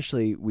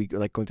 Eventually, we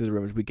like going through the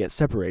rooms. We get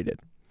separated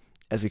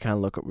as we kind of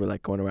look. We're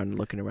like going around and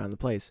looking around the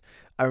place.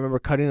 I remember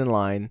cutting in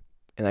line,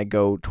 and I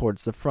go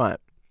towards the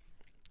front,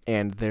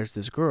 and there's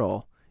this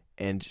girl,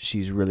 and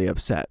she's really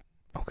upset.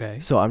 Okay.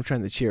 So I'm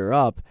trying to cheer her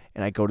up,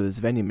 and I go to this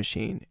vending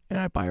machine, and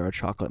I buy her a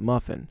chocolate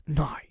muffin.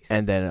 Nice.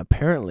 And then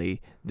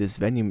apparently, this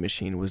vending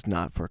machine was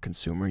not for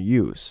consumer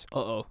use.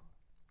 Uh-oh.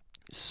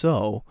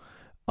 So,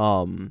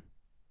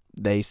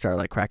 they start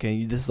like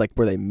cracking. This is like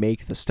where they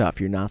make the stuff.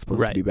 You're not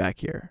supposed to be back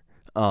here.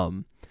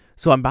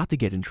 So I'm about to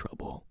get in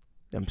trouble.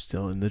 I'm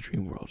still in the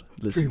dream world.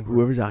 Listen,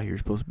 whoever's out here is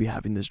supposed to be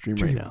having this dream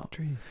right now.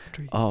 Dream.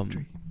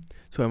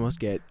 So I must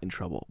get in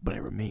trouble, but I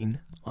remain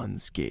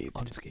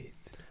unscathed.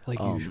 Like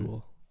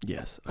usual.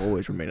 Yes,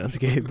 always remain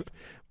unscathed.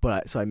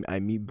 But I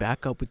meet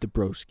back up with the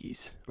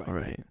broskies. Right. All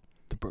right.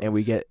 The bros. and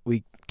we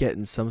get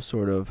in some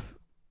sort of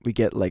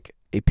like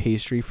a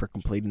pastry for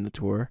completing the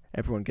tour.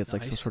 Everyone gets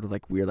like some Nice. sort of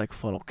like weird like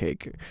funnel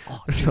cake Oh,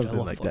 or dude, I something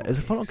love like that. funnel Is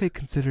a funnel cakes. cake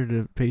considered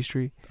a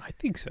pastry? I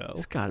think so.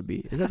 It's got to be.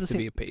 Is It that has the to same?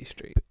 be a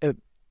pastry.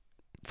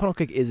 Funnel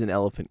cake is an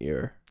elephant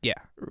ear. Yeah.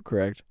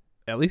 Correct.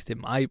 At least in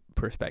my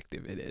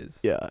perspective, it is.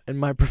 Yeah. In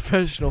my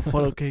professional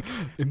funnel cake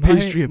In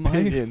pastry my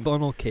opinion.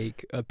 funnel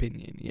cake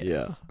opinion, yes.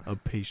 Yeah, a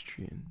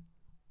pastrian.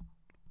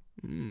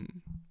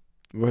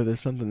 Well, there's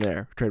something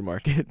there.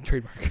 Trademark it.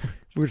 Trademark.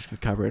 We're just gonna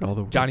copyright all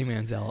the words. Johnny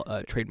Manziel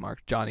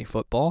trademarked Johnny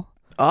Football.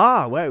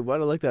 Ah, wait, why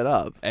did I look that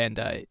up?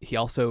 And he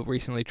also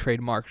recently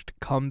trademarked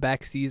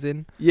Comeback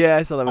Season, Yeah,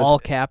 I saw that. all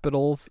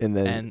capitals, and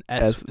then and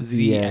SZN.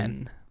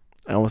 SZN.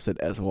 I almost said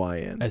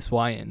SYN.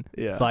 SYN.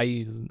 Yeah.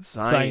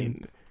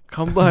 Sign.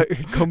 Come back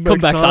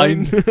Comeback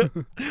sign.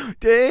 sign.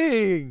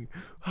 Dang.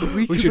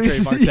 We should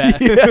trademark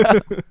that.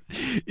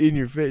 Yeah. In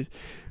your face.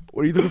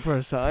 What are you looking for?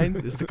 A sign?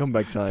 It's the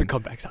comeback sign. It's a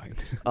comeback sign.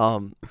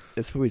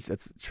 That's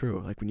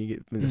true. Like when you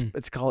get Mm.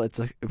 it's called, it's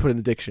like put in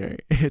the dictionary.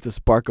 It's a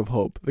spark of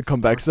hope. The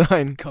comeback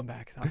sign.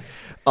 Comeback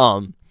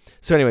sign.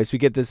 So anyways, we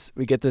get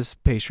this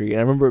pastry, and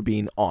I remember it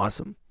being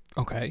awesome.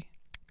 Okay.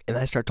 And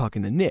I start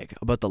talking to Nick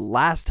about the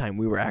last time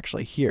we were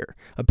actually here.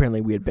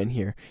 Apparently, we had been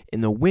here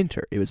in the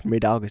winter. It was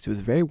mid-August. It was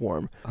very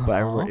warm, but I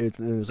remember it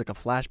was like a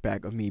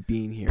flashback of me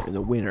being here in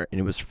the winter, and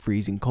it was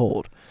freezing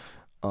cold.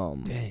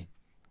 Dang.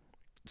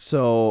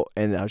 So,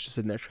 and I was just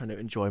sitting there trying to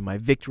enjoy my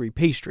victory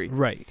pastry.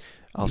 Right.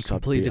 I'll You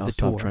stop completed the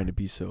stop tour. trying to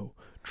be so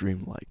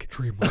dreamlike.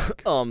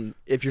 Dreamlike.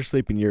 If you're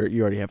sleeping, you're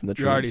already having the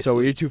dream. already So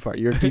asleep. you're too far.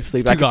 You're deep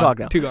sleep. It's I too can gone. talk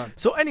now. Too gone.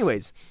 So,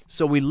 anyways,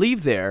 so we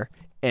leave there,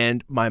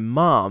 and my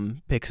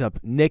mom picks up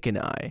Nick and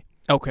I,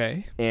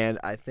 Okay. and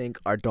I think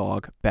our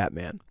dog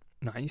Batman.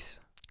 Nice.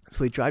 So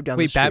we drive down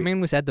the Wait, street. Batman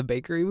was at the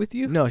bakery with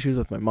you? No, she was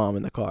with my mom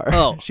in the car.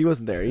 Oh. She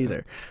wasn't there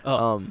either.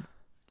 Oh.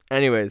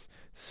 Anyways,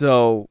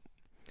 so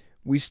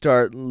we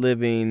start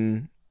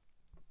living.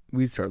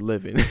 We start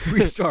living.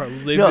 We start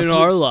living No, so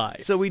our we-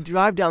 life. So we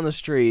drive down the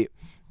street,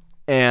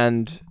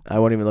 and I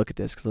won't even look at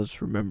this because I'll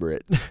just remember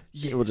it.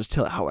 Yeah. We'll just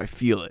tell it how I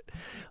feel it.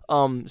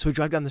 So we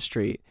drive down the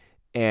street,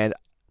 and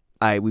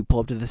we pull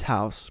up to this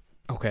house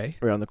Okay.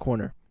 around the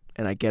corner,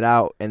 and I get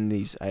out, and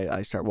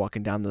I start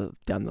walking down the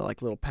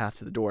like little path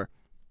to the door.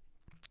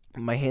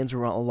 My hands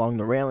are along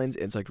the railings,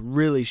 and it's like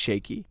really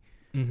shaky.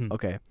 Mm-hmm.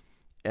 Okay.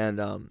 And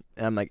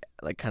I'm like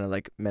kind of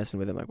like messing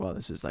with it. I'm like, wow,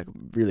 this is like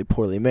really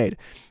poorly made.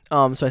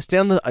 So I stay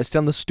on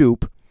the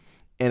stoop,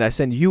 and I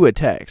send you a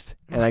text,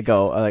 and I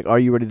go like, are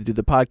you ready to do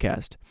the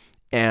podcast?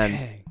 And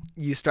Dang.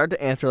 you start to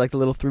answer like the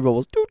little three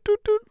bubbles, doot,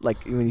 doot, doot,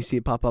 like when you see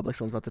it pop up, like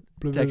someone's about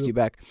to text you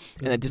back,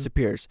 and it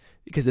disappears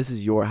because this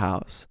is your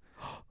house,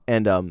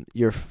 and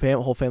your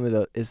whole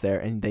family is there,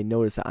 and they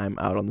notice that I'm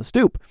out on the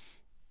stoop.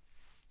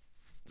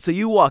 So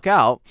you walk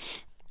out,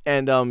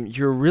 and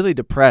you're really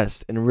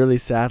depressed and really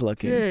sad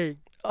looking. Dang.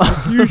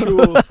 Like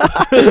usual.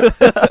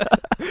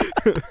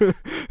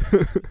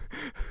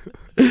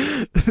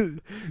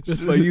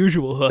 That's my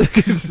usual hook.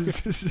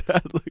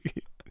 Sad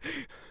looking.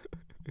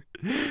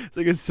 It's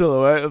like a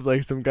silhouette of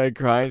like some guy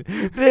crying.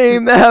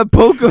 Name that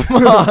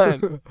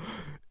Pokemon.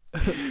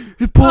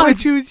 I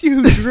choose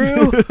you,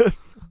 Drew.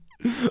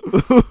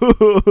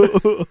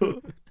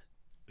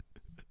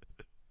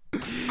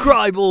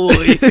 Cry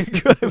boy.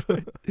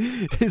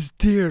 His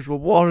tears will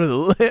water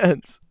the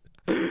lands.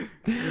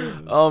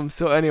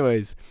 So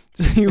anyways,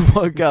 so you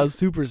walk out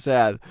super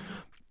sad,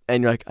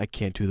 and you're like, I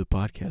can't do the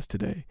podcast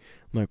today.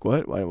 I'm like,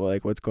 what? Why,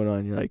 like, what's going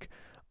on? You're like,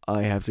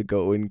 I have to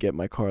go and get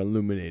my car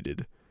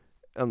illuminated.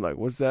 I'm like,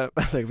 what's that?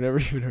 I was like, I've never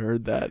even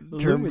heard that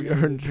term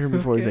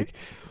before. He's Okay. like,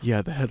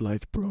 yeah, the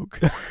headlights broke.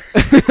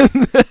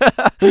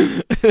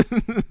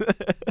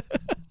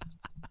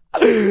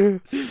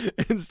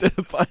 Instead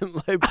of buying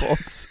light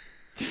bulbs,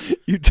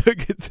 you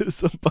took it to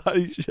some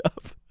body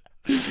shop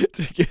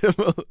to get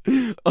them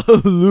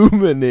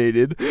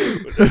illuminated.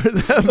 Whatever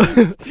that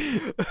means.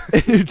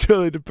 And you're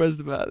totally depressed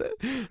about it.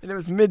 And it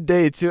was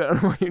midday too. I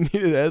don't know why you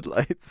needed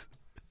headlights.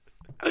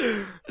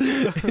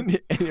 and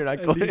you're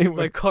not going anywhere.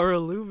 My car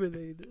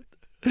illuminated.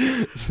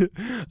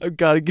 I've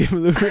got to get him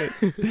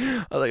illuminated.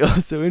 I was like, oh,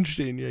 it's so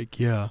interesting. And you're like,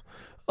 yeah.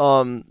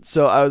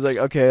 So I was like,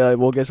 okay,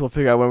 well, guess we'll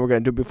figure out when we're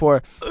gonna do it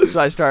before. So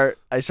I start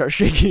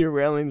shaking your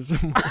railings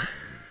some more.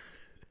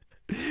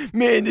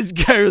 Man, this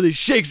guy really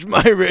shakes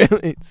my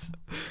railings.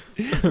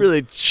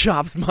 Really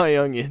chops my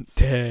onions.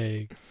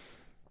 Dang.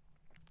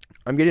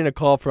 I'm getting a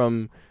call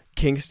from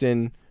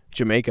Kingston,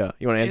 Jamaica.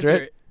 You want to answer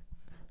it?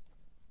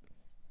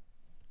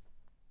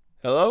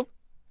 Hello?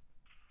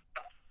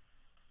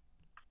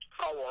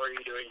 How are you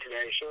doing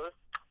today, sir?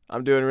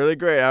 I'm doing really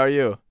great. How are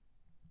you?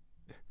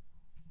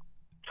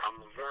 I'm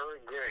very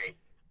great.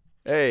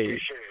 Hey.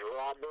 This is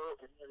Robert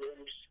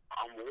Williams.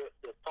 I'm with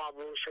the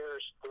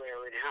Publishers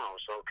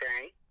Clearinghouse,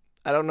 okay?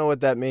 I don't know what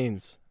that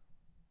means.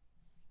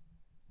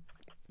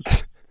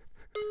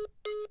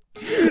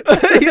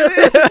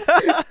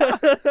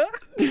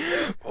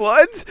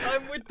 What?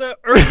 I'm with the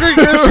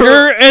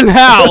Erger and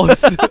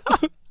House.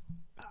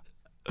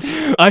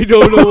 I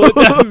don't know what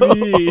that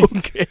means.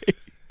 Okay.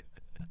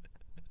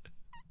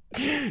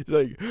 He's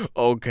like,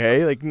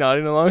 okay, like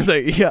nodding along. He's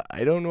like, yeah,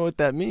 I don't know what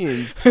that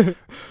means. dude.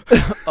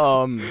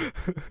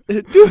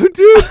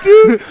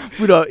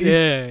 But,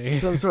 Dang.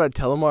 he's some sort of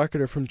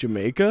telemarketer from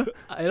Jamaica.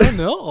 I don't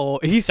know.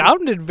 He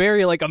sounded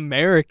very like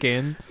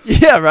American.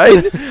 Yeah,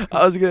 right.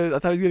 I thought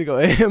he was gonna go,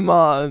 hey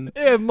man.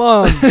 Hey,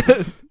 Mom.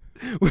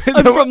 With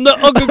I'm from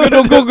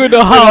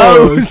the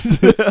house.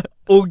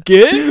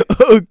 Okay?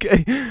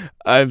 Okay.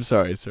 I'm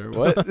sorry, sir.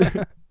 What?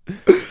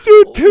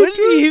 What did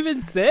he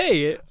even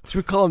say? Should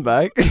we call him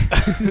back?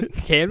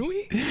 Can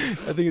we? I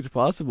think it's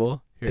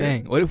possible. Here.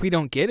 Dang. What if we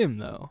don't get him,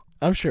 though?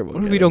 I'm sure we'll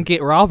What if get we him. don't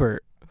get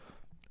Robert?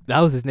 That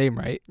was his name,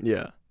 right?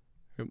 Yeah.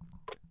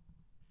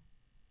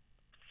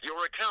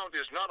 Your account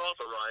is not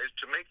authorized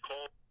to make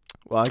calls.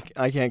 Well,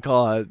 I can't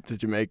call out to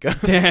Jamaica.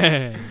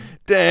 Dang.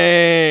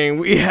 Dang,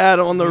 we had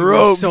him on the We were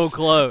ropes. so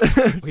close.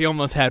 We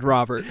almost had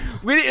Robert.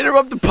 We didn't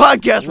interrupt the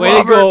podcast, Way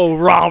Robert. to go,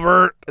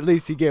 Robert. At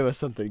least he gave us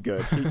something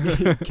good.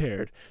 He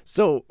cared.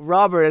 So,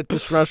 Robert at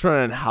this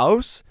restaurant and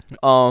house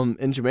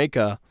in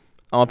Jamaica,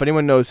 if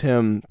anyone knows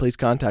him, please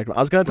contact him. I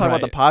was going to talk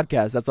about the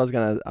podcast. That's what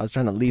I was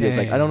trying to lead. It's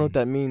like, I don't know what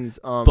that means.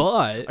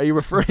 But Are you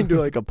referring to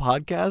like a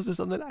podcast or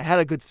something? I had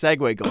a good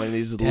segue going and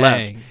he just dang,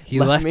 left. he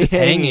left me us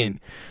hanging.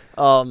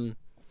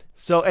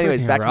 So,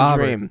 anyways, Freaking back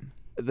Robert. to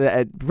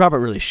the dream. Robert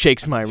really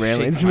shakes my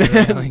railings, Shakes my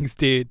man. railings,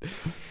 dude.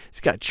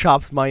 He's got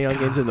chops my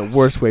youngins in the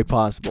worst way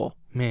possible.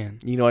 Man.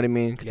 You know what I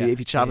mean? Because Yeah, if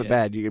you chop it yeah.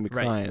 bad, you're gonna be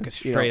Right. crying.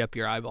 Goes you know? straight up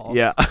your eyeballs.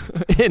 Yeah,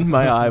 in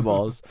my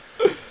eyeballs.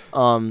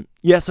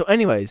 Yeah. So,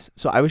 anyways,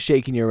 I was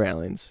shaking your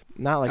railings,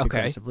 not like Okay.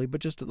 aggressively, but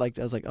just like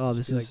I was like, oh,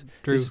 this You're is like,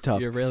 Drew, this is tough.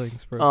 your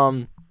railings,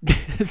 bro.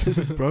 This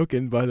is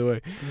broken, by the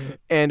way,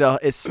 and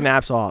it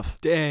snaps off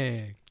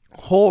Dang.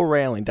 whole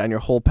railing down your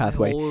whole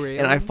pathway, Whole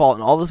and I railing? fall,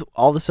 and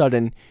all of a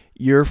sudden,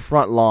 your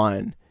front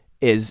lawn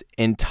is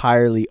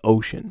entirely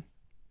ocean,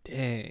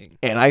 Dang.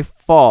 and I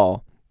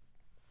fall.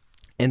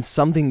 And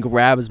something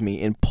grabs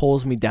me and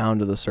pulls me down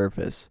to the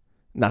surface.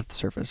 Not the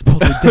surface.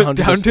 Pulls me down,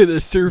 to the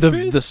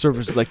surface. the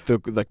surface, like the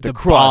The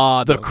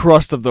crust, the bottom.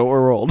 crust of the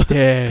world.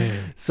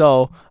 Dang.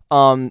 So,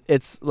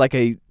 it's like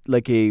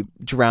a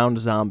drowned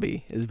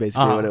zombie is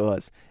basically what it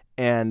was,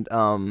 and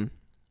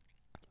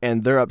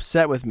they're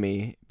upset with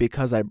me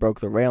because I broke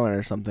the railing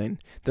or something.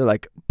 They're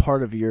like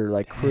part of your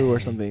like crew or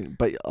Dang. something,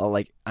 but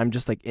like I'm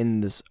just like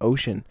in this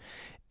ocean,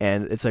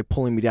 and it's like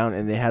pulling me down,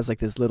 and it has like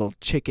this little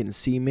chicken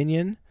sea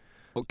minion.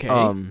 Okay.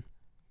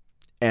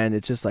 And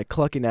it's just like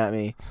clucking at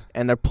me,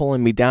 and they're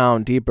pulling me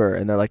down deeper,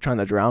 and they're like trying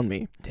to drown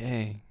me.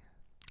 Dang.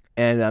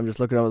 And I'm just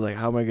looking up, I was like,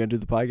 how am I gonna do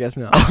the podcast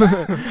now?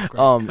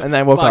 And then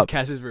I woke up.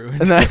 Podcast is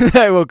ruined. And then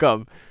I woke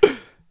up.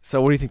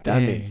 So what do you think that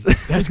Dang. means?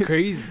 That's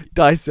crazy.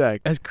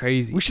 Dissect. That's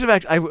crazy. We should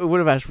have I would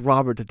have asked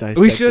Robert to dissect.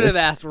 We should have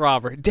this. asked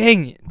Robert.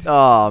 Dang it.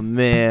 Oh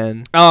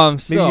man. So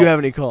Maybe you have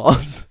any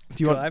calls? Do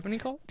you do I want? have any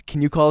call?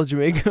 Can you call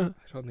Jamaica?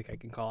 I don't think I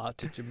can call out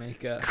to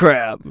Jamaica.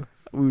 Crap.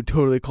 We would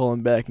totally call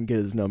him back and get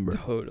his number.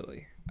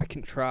 Totally. I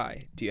can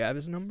try. Do you have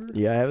his number?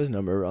 Yeah, I have his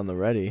number on the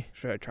ready.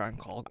 Should I try and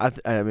call?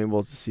 I mean,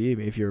 we'll see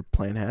if your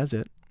plan has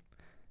it.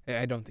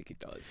 I don't think he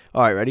does.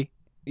 All right, ready?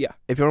 Yeah.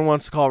 If anyone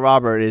wants to call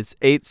Robert, it's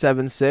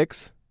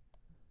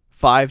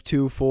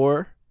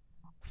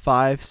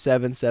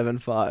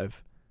 876-524-5775.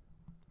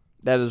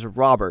 That is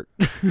Robert.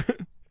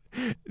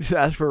 Just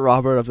ask for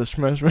Robert of the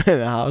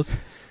Smurfman House.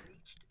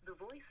 The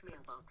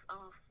voicemail box of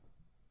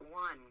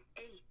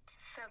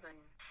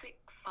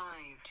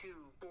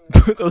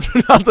 1876524. Those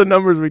are not the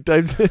numbers we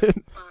typed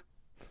in.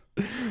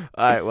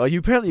 All right. Well,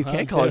 you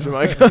can't call Okay.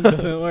 Jamaica. It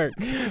doesn't work.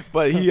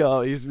 But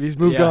he's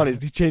moved Yeah. on.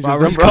 He's changed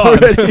Robert's his number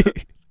gone.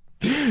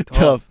 already.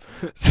 Tough.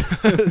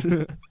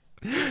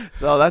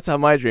 So that's how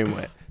my dream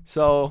went.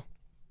 So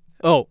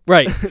Oh,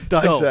 right.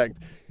 dissect.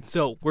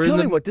 So we're Tell in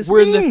me the what this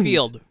we're in the means.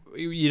 field.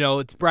 You know,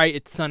 it's bright,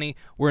 it's sunny.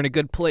 We're in a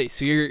good place.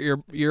 So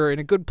you're in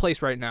a good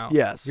place right now.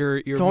 Yes.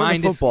 Your Throwing the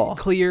mind is football.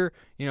 clear.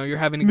 You know, you're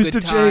having a Mr.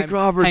 good time. Jake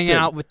Robertson. hanging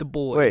out with the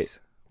boys.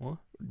 Wait.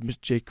 Miss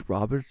Jake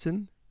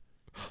Robertson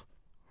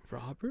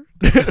Robert?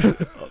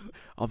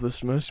 of the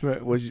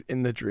Smurfman was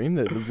in the dream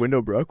that the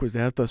window broke. Was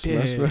that the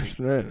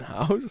Smurfman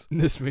house? In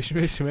this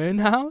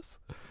Mishmishman house?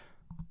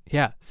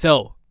 Yeah.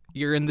 So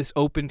you're in this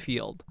open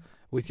field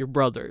with your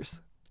brothers.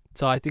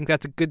 So I think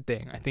that's a good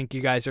thing. I think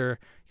you're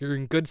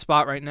in a good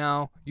spot right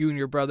now. You and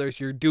your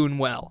brothers, you're doing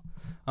well.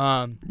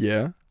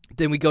 Yeah.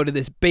 Then we go to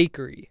this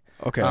bakery.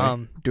 Okay.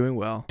 Doing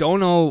well. Don't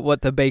know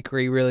what the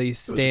bakery really is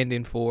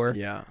standing for.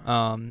 Yeah.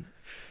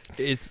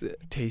 It's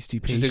Tasty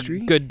just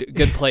pastry. a good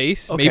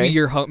place. Okay.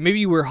 Maybe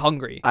you were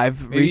hungry.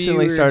 I've maybe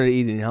recently you were started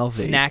eating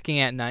healthy. Snacking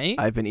at night.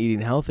 I've been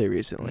eating healthy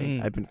recently.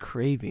 Mm. I've been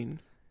craving.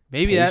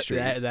 Maybe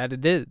pastries. that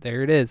it is.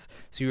 There it is.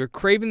 So you were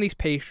craving these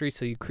pastries,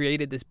 so you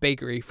created this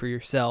bakery for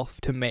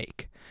yourself to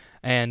make.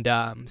 And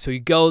so you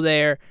go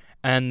there,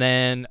 and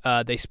then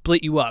they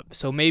split you up.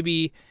 So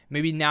maybe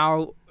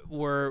now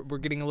we're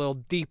getting a little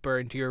deeper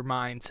into your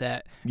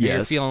mindset. And You're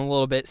Yes. feeling a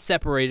little bit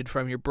separated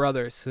from your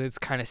brothers, so it's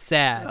kind of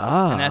sad.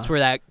 Ah. And that's where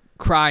that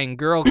crying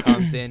girl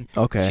comes in.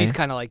 Okay. She's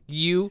kind of like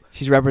you.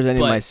 She's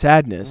representing but- my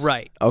sadness.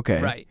 Right.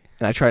 Okay. Right.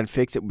 and I try and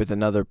fix it with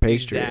another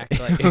pastry.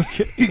 Exactly.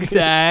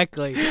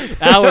 Exactly.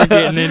 Now we're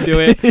getting into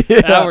it. Yeah.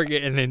 Now we're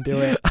getting into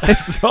it. I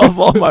solve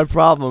all my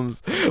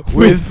problems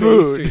with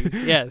food.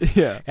 Pastries. Yes.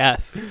 Yeah.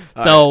 Yes.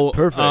 All So right,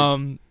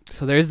 perfect.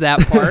 So there's that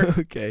part.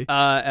 Okay.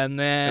 And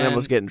then And I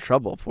almost get in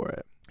trouble for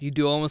it. you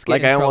do almost get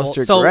Like in I trouble. almost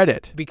regret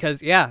it. Because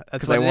that's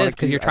 'Cause what I it wanna is.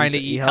 Because keep- you're I'm trying to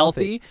just eat eat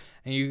healthy,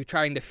 and you're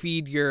trying to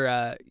feed your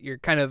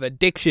kind of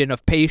addiction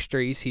of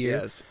pastries here.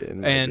 Yes.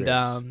 In my And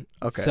dreams.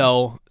 Okay.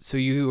 so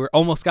you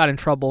almost got in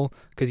trouble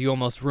because you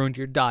almost ruined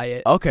your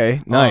diet.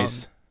 Okay.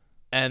 Nice.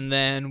 And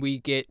then we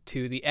get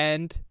to the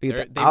end. We get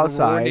They the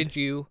outside rewarded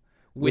you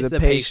with a the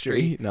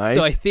pastry. Nice.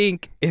 So I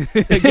think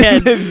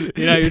again,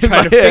 you're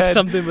trying to fix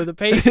something with a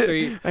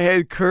pastry, I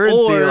had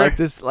currency Or- like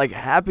this. Like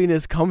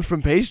happiness comes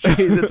from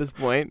pastries at this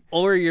point.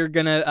 or you're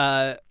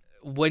gonna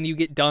when you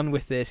get done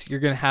with this,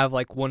 you're gonna have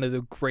like one of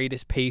the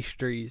greatest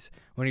pastries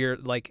when you're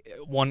like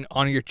one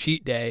on your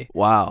cheat day.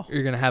 Wow.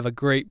 You're gonna have a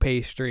great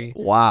pastry.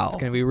 Wow. It's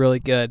gonna be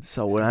really good.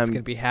 So when It's I'm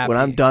gonna be happy. when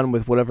I'm done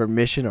with whatever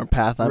mission or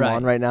path I'm Right.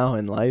 on right now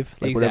in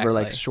life, like whatever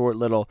like Exactly. short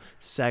little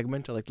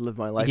segment, I like to live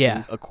my life Yeah.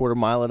 in a quarter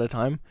mile at a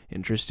time.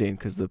 Interesting,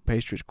 because the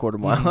pastry's quarter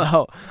Mhm. mile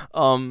out.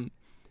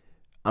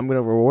 I'm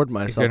gonna reward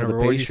myself gonna with a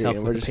reward pastry, yourself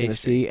and we're with a just gonna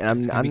pastry. see. And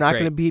It's gonna I'm be not great.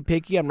 gonna be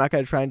picky. I'm not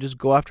gonna try and just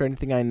go after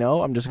anything I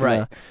know. I'm just gonna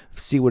Right.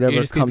 see whatever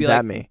just gonna be comes like,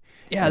 at me.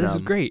 Yeah, And, this is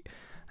great.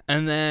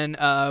 And then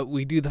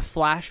we do the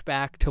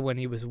flashback to when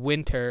he was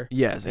winter.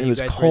 Yes, and And it you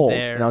was guys were cold,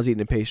 there. and I was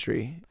eating a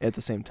pastry at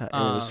the same time,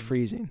 and it was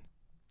freezing.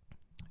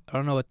 I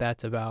don't know what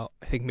that's about.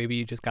 I think maybe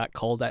you just got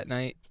cold that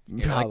night.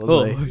 You're like,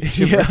 Probably. "Oh,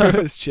 yeah,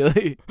 it was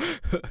chilly.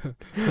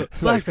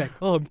 Flashback.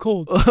 Oh, I'm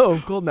cold. Oh,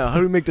 I'm cold now. How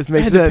do we make this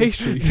make had the sense?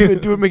 pastry.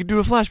 do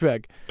a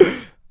flashback.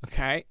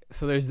 Okay,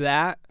 so there's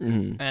that.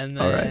 Mm-hmm. And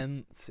All right.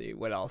 then let's see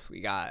what else we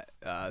got.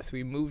 So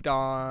we moved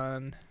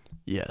on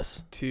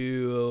Yes.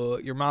 to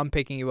your mom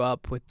picking you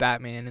up with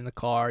Batman in the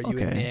car. You and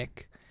Okay.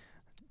 Nick,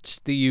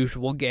 just the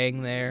usual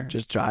gang there.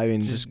 Just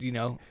driving, Just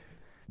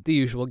the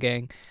usual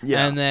gang.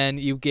 yeah, And then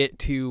you get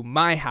to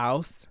my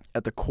house,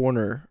 at the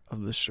corner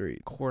of the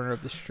street, corner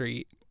of the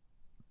street.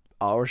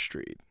 our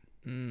street.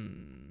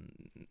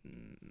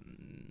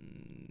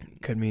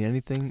 Could mean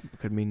anything.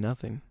 Could mean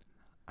nothing.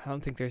 I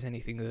don't think there's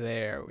anything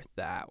there with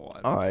that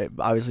one. All right.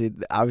 Obviously,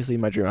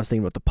 in my dream, I was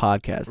thinking about the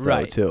podcast though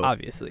Right, too.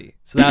 obviously.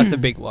 So that's a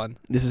big one.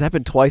 This has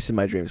happened twice in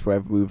my dreams where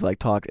we've like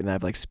talked and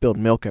I've like spilled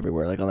milk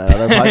everywhere, like on that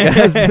other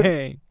podcast.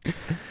 Dang.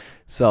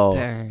 So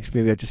Dang.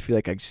 maybe I just feel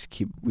like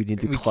we need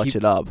to We clutch keep-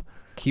 it up.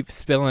 Keep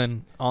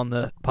spilling on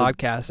the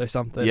podcast or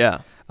something. Yeah.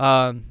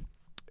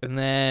 And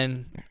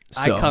then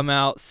So, I come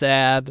out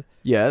sad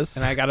Yes.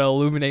 and I gotta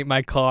illuminate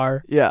my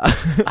car. yeah.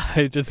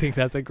 I just think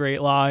that's a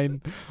great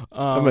line.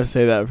 I'm gonna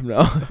say that from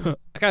now.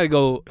 I gotta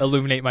go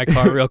illuminate my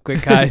car real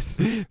quick, guys.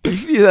 You can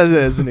use that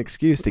as an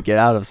excuse to get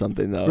out of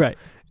something, though. Right.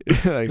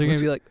 like, They're gonna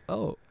what's- be like,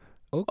 oh.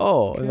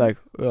 oh, and okay.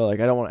 like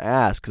I don't want to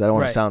ask because I don't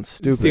want Right. to sound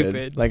stupid.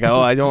 Stupid. Like,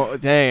 oh, I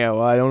don't. Dang,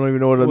 well, I don't even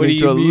know what it What do means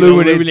to you mean,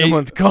 illuminate illuminate?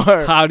 someone's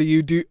car. How do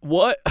you do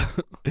what?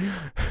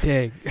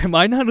 Dang. Am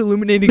I not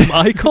illuminating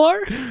my car?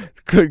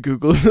 Could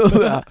Google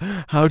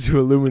how to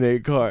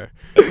illuminate a car.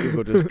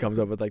 Google just comes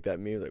up with like that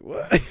meme, like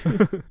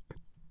what?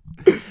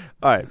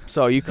 All right,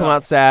 so you come So-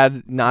 out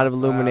sad, not sad.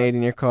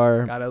 illuminating your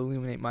car. Gotta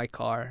illuminate my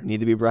car. Need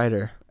to be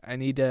brighter. I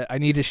need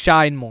to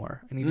shine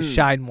more. I need to Mm.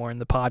 shine more in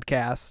the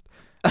podcast.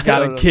 I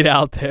Gotta don't know. get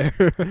out there.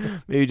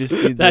 Maybe you just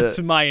need That's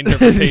the, my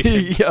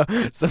interpretation.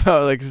 yeah,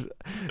 somehow like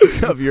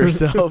of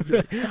yourself.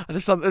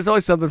 There's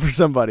always something for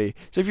somebody.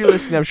 So if you're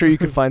listening, I'm sure you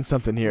can find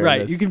something here. in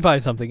Right, this. you can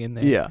find something in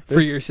there. Yeah, for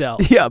there's-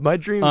 yourself. Yeah, my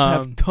dreams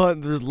have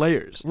Um, there's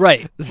layers.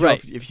 Right, So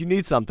right. if you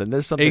need something,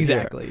 there's something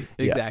Exactly, here.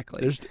 Yeah,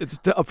 exactly. it's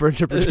up for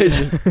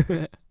interpretation.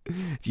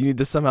 If you need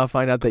to somehow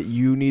find out that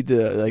you need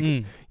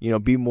to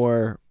be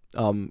more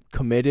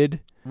committed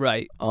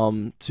right.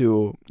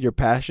 to your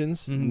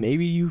passions, Mhm.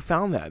 maybe you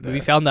found that there. We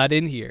found that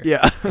in here.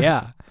 yeah.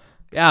 Yeah.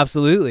 Yeah,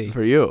 absolutely.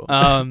 For you.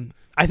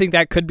 I think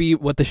that could be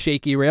what the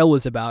shaky rail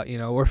was about.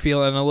 We're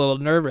feeling a little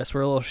nervous.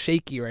 We're a little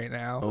shaky right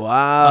now.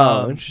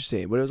 Wow, um,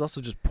 interesting. But it was also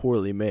just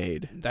poorly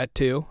made. That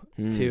too.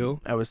 Too.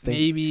 I was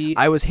thinking Maybe.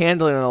 I was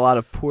handling a lot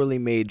of poorly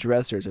made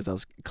dressers as I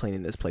was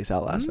cleaning this place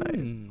out last night.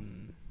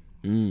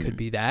 Could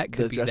be that. The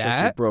Could be dresser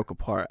that. just broke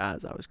apart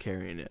as I was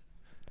carrying it.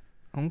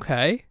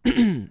 Okay.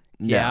 Now,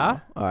 Yeah.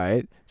 All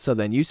right. So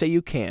then you say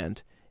you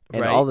can't,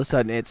 and Right. all of a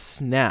sudden it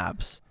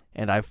snaps,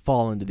 and I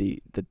fall into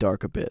the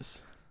dark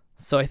abyss.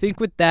 So I think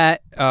with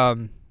that,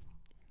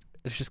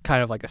 it's just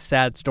kind of like a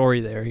sad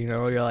story there.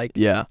 You're like,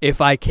 Yeah. if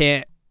I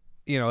can't,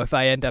 if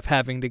I end up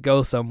having to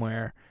go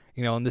somewhere,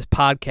 in this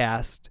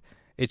podcast,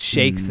 it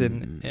shakes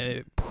and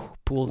it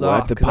pulls What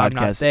off if the because I'm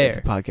not podcast there. if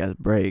the podcast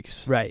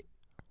breaks? Right.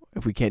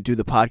 If we can't do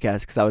the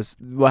podcast, because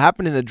what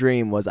happened in the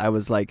dream was I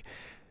was like,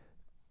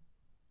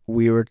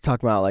 we were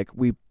talking about like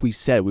we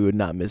said we would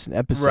not miss an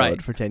episode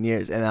Right. for 10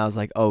 years, and I was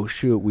like, oh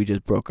shoot, we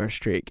just broke our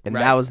streak, and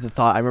Right. that was the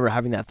thought. I remember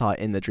having that thought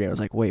in the dream. I was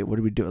like, wait, what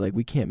do we do? Like,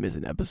 we can't miss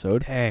an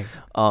episode. Dang.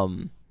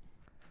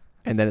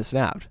 And then it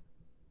snapped.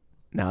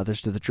 Now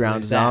there's the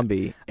drowned there's that.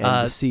 zombie and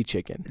the sea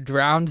chicken.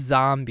 Drowned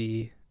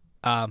zombie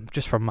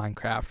just from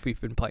Minecraft. We've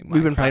been playing Minecraft.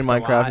 We've been playing a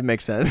Minecraft. lot. It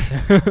makes sense.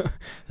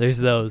 There's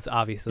those,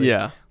 obviously.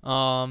 Yeah.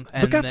 And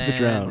Look after the then-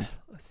 drown.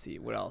 Let's see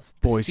what else.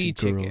 The Boys sea and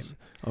chicken. girls.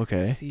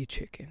 Okay. Sea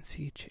chicken.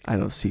 Sea chicken. I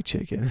don't see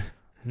chicken.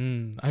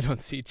 I don't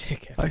see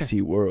chicken. I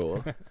see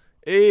whirl.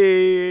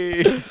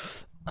 Hey.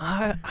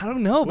 I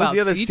don't know What was about the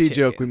other sea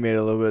joke we chicken. made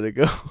a little bit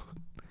ago?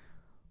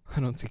 I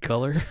don't see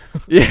color.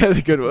 Yeah,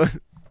 the good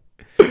one.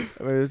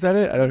 Wait, is that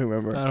it? I don't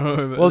remember. I don't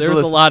remember. Well, There was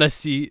a listen. lot of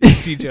sea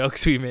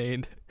jokes we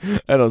made.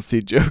 I don't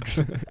see jokes.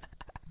 All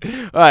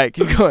right,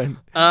 keep going.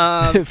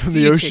 From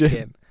Sea the ocean.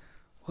 chicken.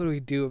 What do we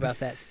do about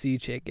that sea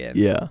chicken?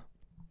 Yeah.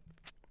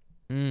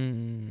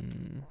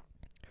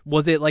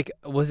 Was it like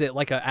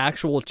an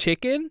actual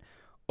chicken,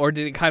 or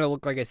did it kind of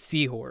look like a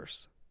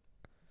seahorse?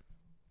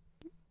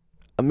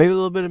 Maybe a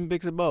little bit of a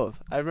mix of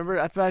both. I remember.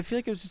 I feel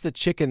like it was just a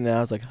chicken. And I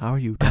was like, "How are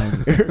you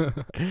down here?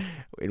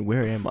 And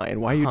where am I?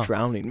 And why are you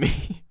drowning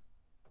me?"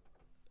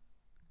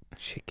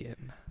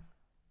 Chicken.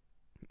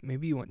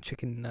 Maybe you want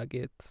chicken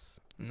nuggets.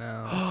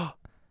 No.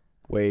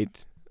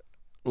 Wait.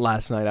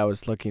 Last night I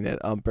was looking at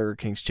Burger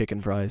King's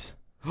chicken fries.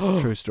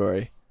 True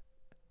story.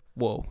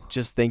 Whoa.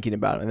 Just thinking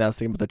about it, and I was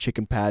thinking about the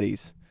chicken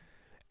patties.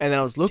 And then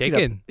I was looking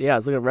Chicken. up. Yeah, I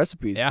was looking at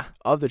recipes Yeah.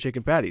 of the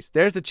chicken patties.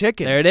 There's the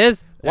chicken. There it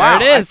is. Wow,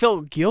 There it is. I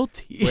felt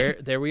guilty.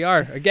 There we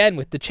are again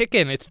with the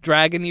chicken. It's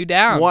dragging you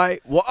down. Why?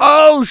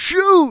 Oh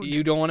shoot!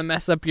 You don't want to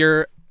mess up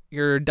your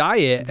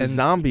diet The and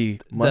zombie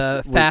must the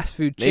have, fast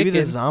food chicken. Maybe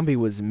the zombie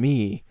was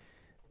me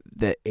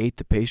that ate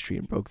the pastry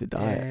and broke the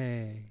diet,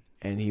 Dang.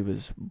 and he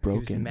was He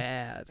broken. was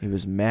mad. He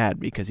was mad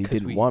because he 'Cause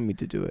didn't we- want me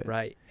to do it.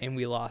 Right. And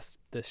we lost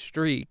the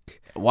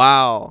streak.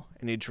 Wow!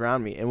 And he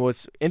drowned me. And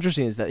what's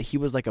interesting is that he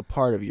was like a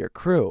part of your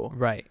crew.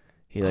 Right.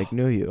 He like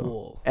knew you,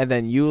 Whoa. and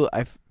then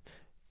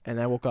and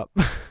I woke up.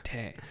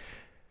 Dang.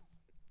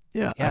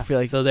 Yeah, Yeah. I feel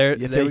like so there, I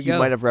feel there like you you go.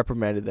 might have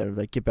reprimanded them,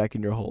 like get back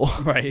in your hole.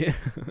 Right.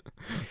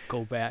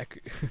 Go back.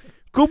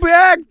 Go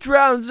back,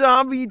 drowned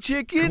zombie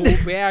chicken. Go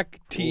back,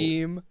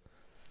 team.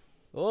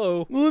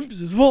 Oh. Olympus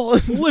is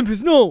falling.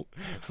 Olympus, no.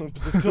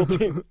 Olympus is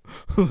tilting.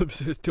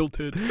 Olympus is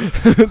tilted.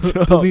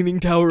 The Leaning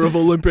Tower of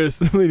Olympus.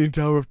 The Leaning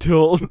Tower of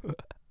Tilt.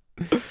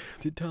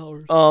 The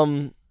towers.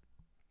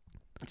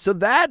 So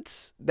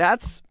that's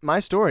my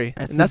story.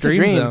 That's and the that's dream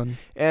the dream. zone.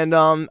 And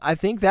I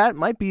think that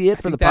might be it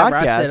I for the think that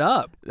podcast. wraps it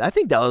up. I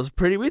think that was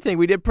pretty. We think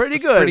we did pretty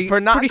It's good pretty- for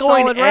not pretty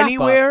going solid wrap-up.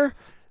 anywhere.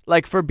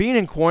 Like for being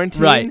in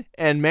quarantine Right.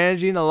 and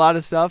managing a lot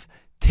of stuff.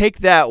 Take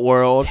that,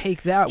 world.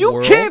 Take that, You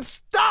world. can't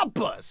stop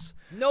us.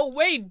 No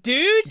way,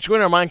 dude.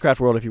 Join our Minecraft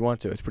world if you want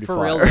to. It's pretty For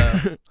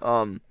fire.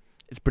 real,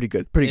 It's pretty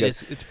good. Pretty It good.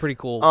 is. It's a pretty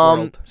cool Um,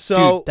 world.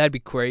 so- Dude, that'd be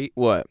great.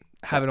 What?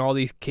 Having all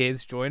these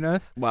kids join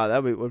us. Wow,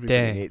 that would be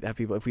Dang. pretty neat. Have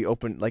people if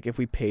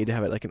we paid to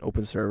have it like an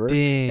open server,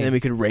 Dang. and then we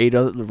could raid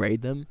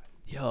them,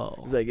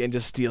 Yo. like and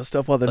just steal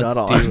stuff while they're Let's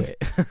not do on. it.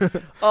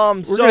 We're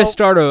We're gonna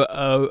start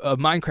a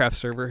Minecraft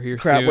server here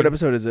Crap, soon. what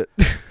episode is it?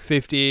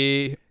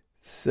 50.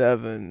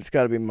 7. It's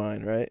got to be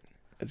mine, right?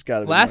 It's got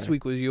to be Last mine.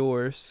 week was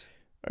yours.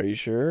 Are you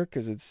sure?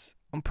 Because it's.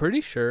 I'm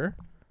pretty sure.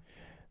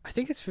 I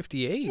think it's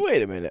 58.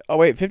 Wait a minute. Oh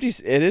wait, 50.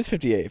 It is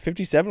 58.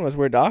 57 was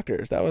We're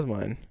Doctors. That was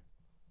mine.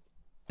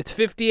 It's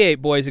 58,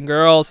 boys and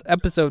girls.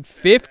 Episode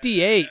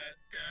 58.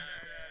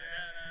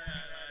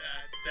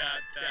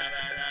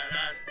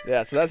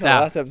 Yeah, so that's how Ah,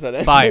 the last episode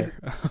ended. Fire.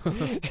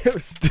 It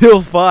was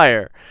still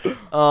fire.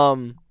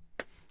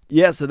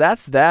 Yeah, so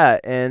that's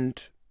that,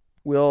 and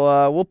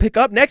we'll pick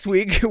up next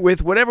week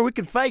with whatever we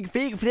can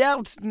figure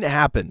out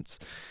happens.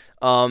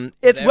 It's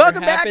Whatever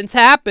welcome happens.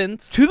 back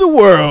to the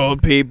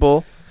world,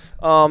 people.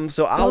 So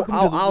Welcome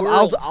to the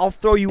world, I'll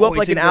throw you up boys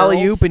like an and alley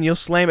girls. oop and you'll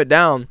slam it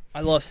down. I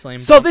love Slam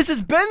So Dunk. this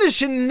has been the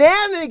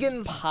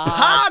Shenanigans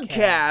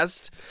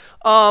Podcast.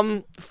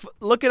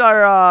 Look at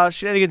our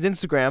Shenanigans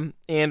Instagram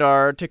and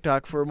our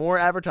TikTok for more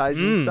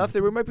advertising stuff.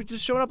 That we might be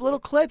just showing up little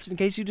clips in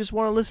case you just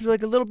want to listen to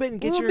like a little bit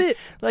and get your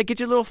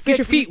little fix. Get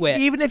your feet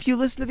wet. Even if you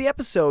listen to the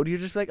episode, you're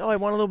just like, oh, I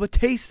want a little bit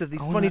of taste of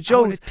these I funny wanna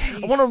jokes.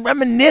 taste. I want to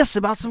reminisce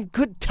about some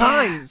good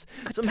times,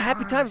 some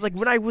happy times. times. Like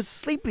when I was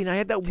sleeping, I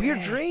had that weird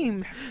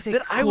dream sick,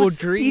 that I cool was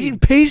dream. eating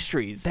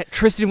pastries. That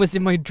Tristan was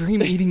in my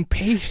dream eating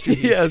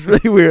pastries. Yeah, it's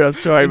really weird. I'm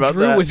sorry And about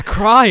Drew that. was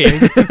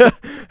crying.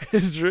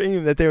 His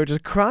dream that they were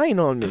just crying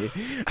on me.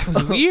 It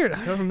was weird.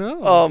 I don't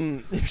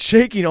know.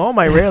 Shaking all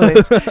my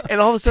railings,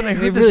 and all of a sudden I They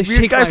heard really this weird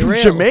shake guy my from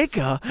rails.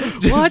 Jamaica.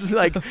 Just What?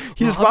 like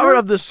he's Robert? fired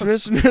up the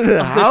Smiths in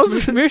the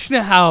house.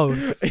 Commissioner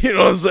House. You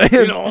know what I'm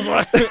saying?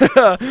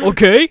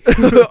 Okay.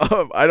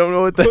 I don't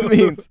know what that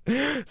means.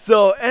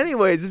 So,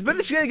 anyways, it's been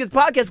the Shenanigans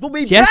Podcast. We'll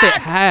be Yes, back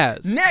it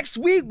has. next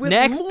week with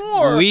Next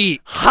more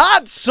week.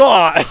 hot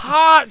sauce.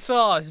 Hot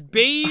sauce,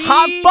 baby.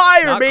 Hot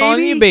fire, Not baby.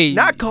 calling you baby.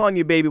 Not calling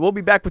you baby. We'll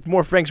be back with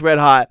more Frank's Red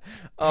Hot.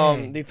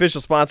 Dang. The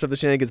official sponsor of the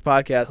Shenanigans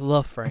I podcast.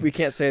 love Frank's. We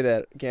can't say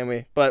that, can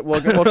we? But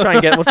we'll try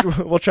and get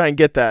we'll try and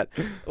get that.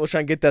 We'll try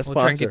and get that sponsor.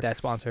 We'll try and get that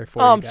sponsor for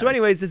you guys. So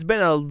anyways, it's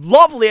been a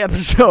lovely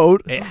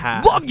episode. It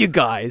has. Love you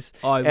guys.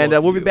 And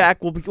love we'll be you.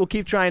 back. We'll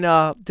keep trying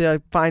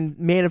to find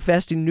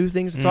manifesting new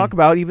things to talk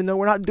about, even though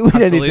we're not doing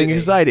anything Absolutely.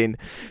 exciting.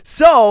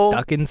 So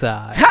Stuck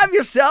inside. have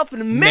yourself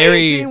an amazing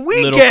Merry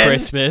weekend. little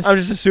Christmas. I'm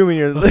just assuming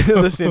you're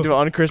listening to it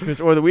on Christmas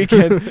or the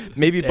weekend,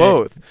 maybe Dang.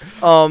 both.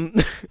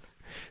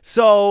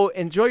 So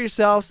enjoy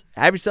yourselves.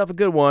 Have yourself a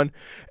good one.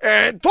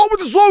 And talk with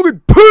the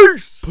slogan.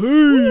 Peace.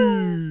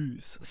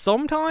 Peace.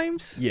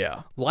 Sometimes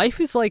Yeah. life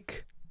is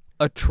like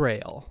a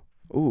trail,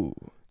 Ooh.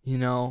 you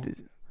know,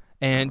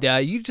 and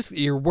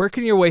you're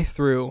working your way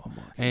through,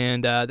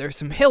 and there's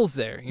some hills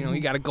there. You know,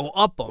 you got to go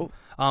up them.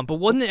 But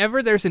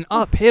whenever there's an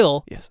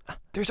uphill, Yes.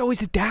 there's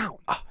always a down.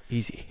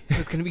 Easy.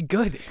 It's gonna be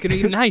good. It's gonna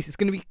be nice. It's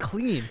gonna be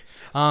clean.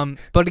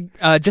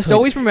 But just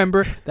always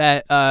remember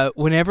that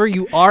whenever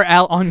you are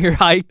out on your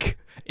hike,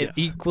 it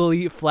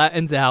equally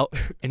flattens out,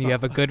 and you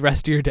have a good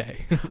rest of your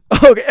day.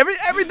 Okay.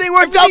 Everything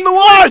worked out in the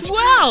wash.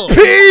 Well,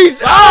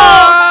 Peace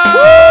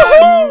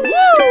out. Woo!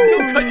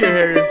 Don't cut your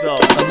hair yourself.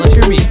 unless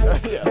you're me.